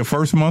hold up for your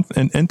first month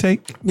in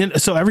intake.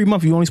 So every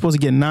month you're only supposed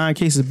to get 9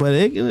 cases, but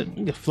it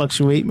can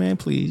fluctuate, man.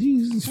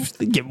 Please,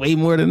 you get way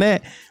more than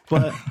that,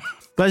 but.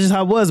 That's just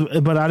how it was.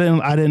 But I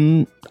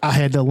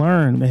had to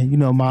learn,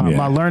 man.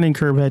 My learning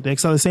curve had to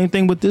excel. The same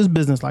thing with this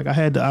business. Like,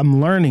 I'm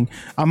learning.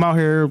 I'm out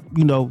here,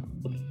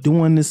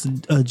 doing this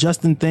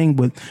adjusting thing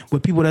with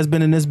people that's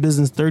been in this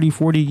business 30,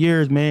 40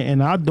 years, man.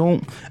 And I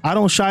don't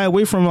shy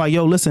away from like,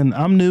 yo, listen,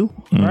 I'm new,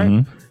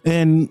 right?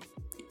 And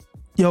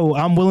yo,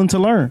 I'm willing to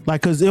learn,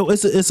 like, cause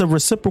it's a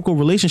reciprocal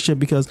relationship.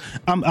 Because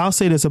I'll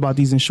say this about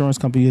these insurance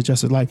companies,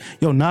 just like,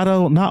 yo, not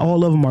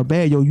all of them are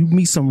bad. Yo, you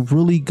meet some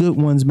really good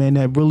ones, man,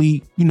 that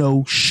really,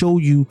 show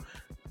you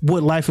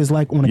what life is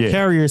like on the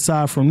carrier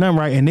side from them,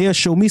 right? And they'll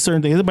show me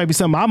certain things. It might be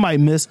something I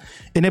might miss,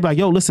 and they're like,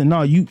 yo, listen,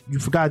 no, you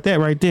forgot that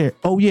right there.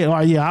 Oh yeah, all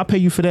right, yeah, I'll pay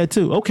you for that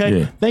too.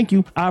 Okay, thank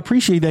you, I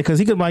appreciate that. Cause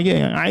he could be like,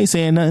 yeah, I ain't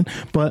saying nothing,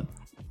 but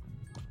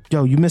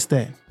yo, you missed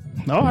that.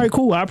 All right,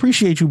 cool, I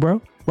appreciate you,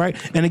 bro. Right.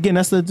 And again,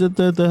 that's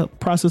the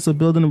process of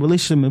building a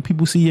relationship, and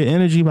people see your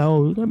energy like,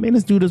 oh, man,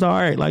 this dude is all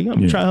right. Like,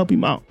 I'm trying to help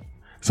him out.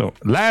 So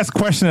last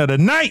question of the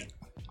night.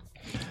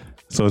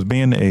 So is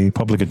being a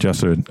public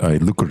adjuster a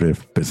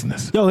lucrative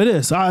business? Yo, it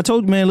is. I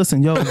told you, man,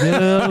 listen, yo,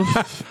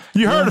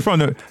 you heard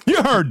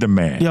the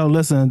man. Yo,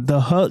 listen,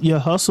 your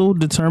hustle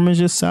determines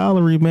your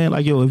salary, man.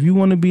 Like, yo, if you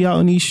want to be out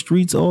in these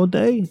streets all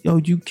day, yo,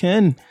 you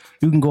can.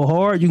 You can go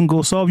hard. You can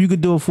go soft. You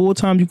could do it full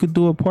time. You could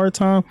do it part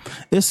time.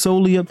 It's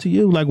solely up to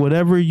you. Like,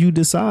 whatever you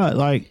decide.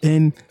 Like,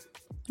 and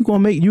you're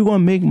gonna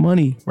make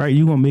money, right?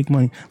 You're gonna make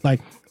money.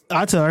 Like,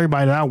 I tell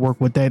everybody that I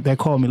work with that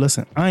call me,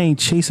 listen, I ain't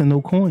chasing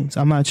no coins.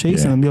 I'm not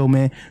chasing them. Yo,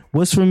 man,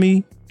 what's for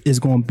me is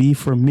gonna be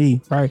for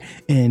me, right?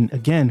 And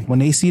again, when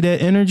they see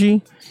that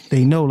energy,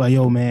 they know, like,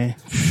 yo, man,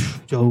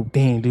 yo,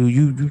 damn, dude,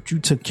 you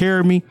took care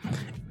of me.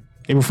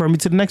 They refer me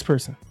to the next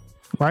person.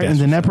 Right. And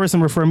then that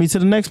person refer me to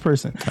the next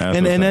person.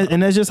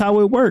 And that's just how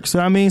it works.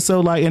 So, I mean, so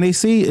like, and they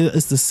see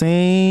it's the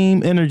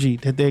same energy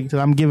that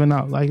I'm giving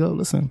out. Like, oh,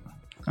 listen,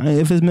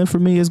 if it's meant for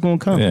me, it's going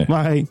to come. Yeah.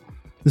 Like,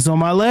 it's on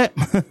my lap.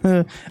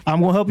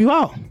 I'm going to help you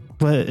out.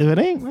 But if it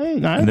ain't, hey,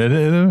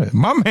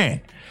 my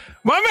man.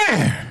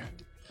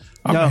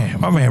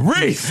 My man,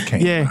 Reese.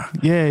 Yeah.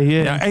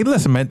 Hey,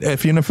 listen, man,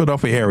 if you're in the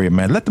Philadelphia area,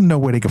 man, let them know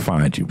where they can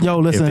find you. Yo,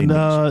 listen,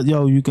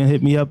 you can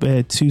hit me up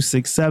at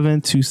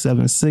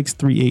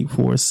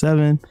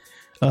 267-276-3847.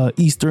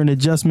 Eastern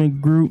Adjustment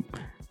Group.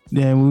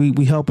 Yeah,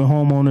 we helping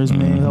homeowners,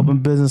 man, helping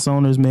business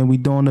owners, man. We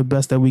doing the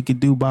best that we could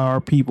do by our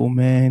people,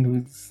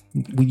 man.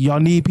 Y'all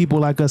need people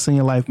like us in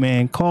your life,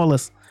 man. Call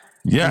us.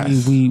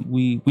 Yes.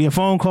 We a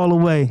phone call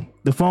away.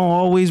 The phone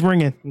always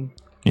ringing.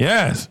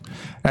 Yes.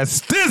 As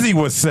Stizzy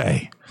would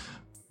say.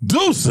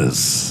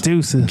 Deuces.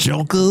 All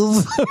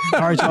Jokers.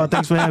 right, y'all.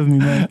 Thanks for having me,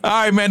 man.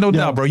 All right, man. No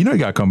doubt, bro. You know you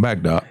gotta come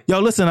back, dog. Yo,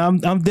 listen,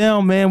 I'm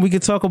down, man. We can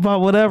talk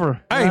about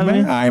whatever. Hey,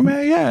 man. All right,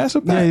 man. Yeah, that's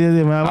a fact. Yeah,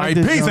 man. All right,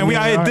 peace. And we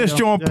out here Dish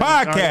Joint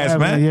podcast,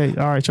 man.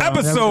 Yeah, all right, y'all.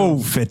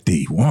 Episode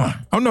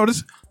 51. Oh, no,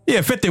 this.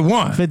 Yeah,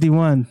 51.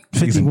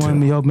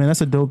 51, yo, man,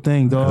 that's a dope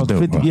thing, dog.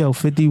 Dope,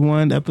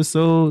 51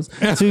 episodes,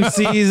 2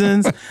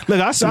 seasons.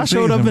 Look, I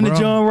showed up in the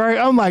joint, right?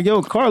 I'm like,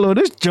 yo, Carlo,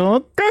 this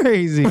joint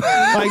crazy.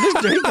 Like, this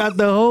joint got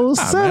the whole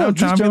sound. I'm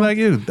trying to be like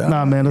you, dog.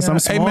 Nah, man, that's some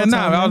small Hey, man,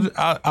 time,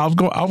 I was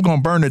going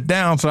to burn it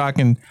down so I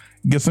can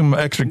get some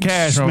extra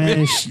cash from man,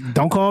 it.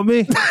 don't call me.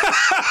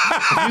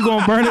 If you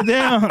gonna burn it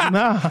down,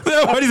 nah.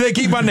 What do you say?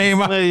 Keep my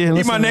name out.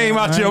 Keep my name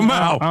out your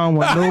mouth. I don't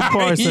want no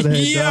parts of that.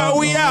 Yeah,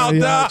 we out,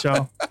 dog.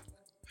 y'all.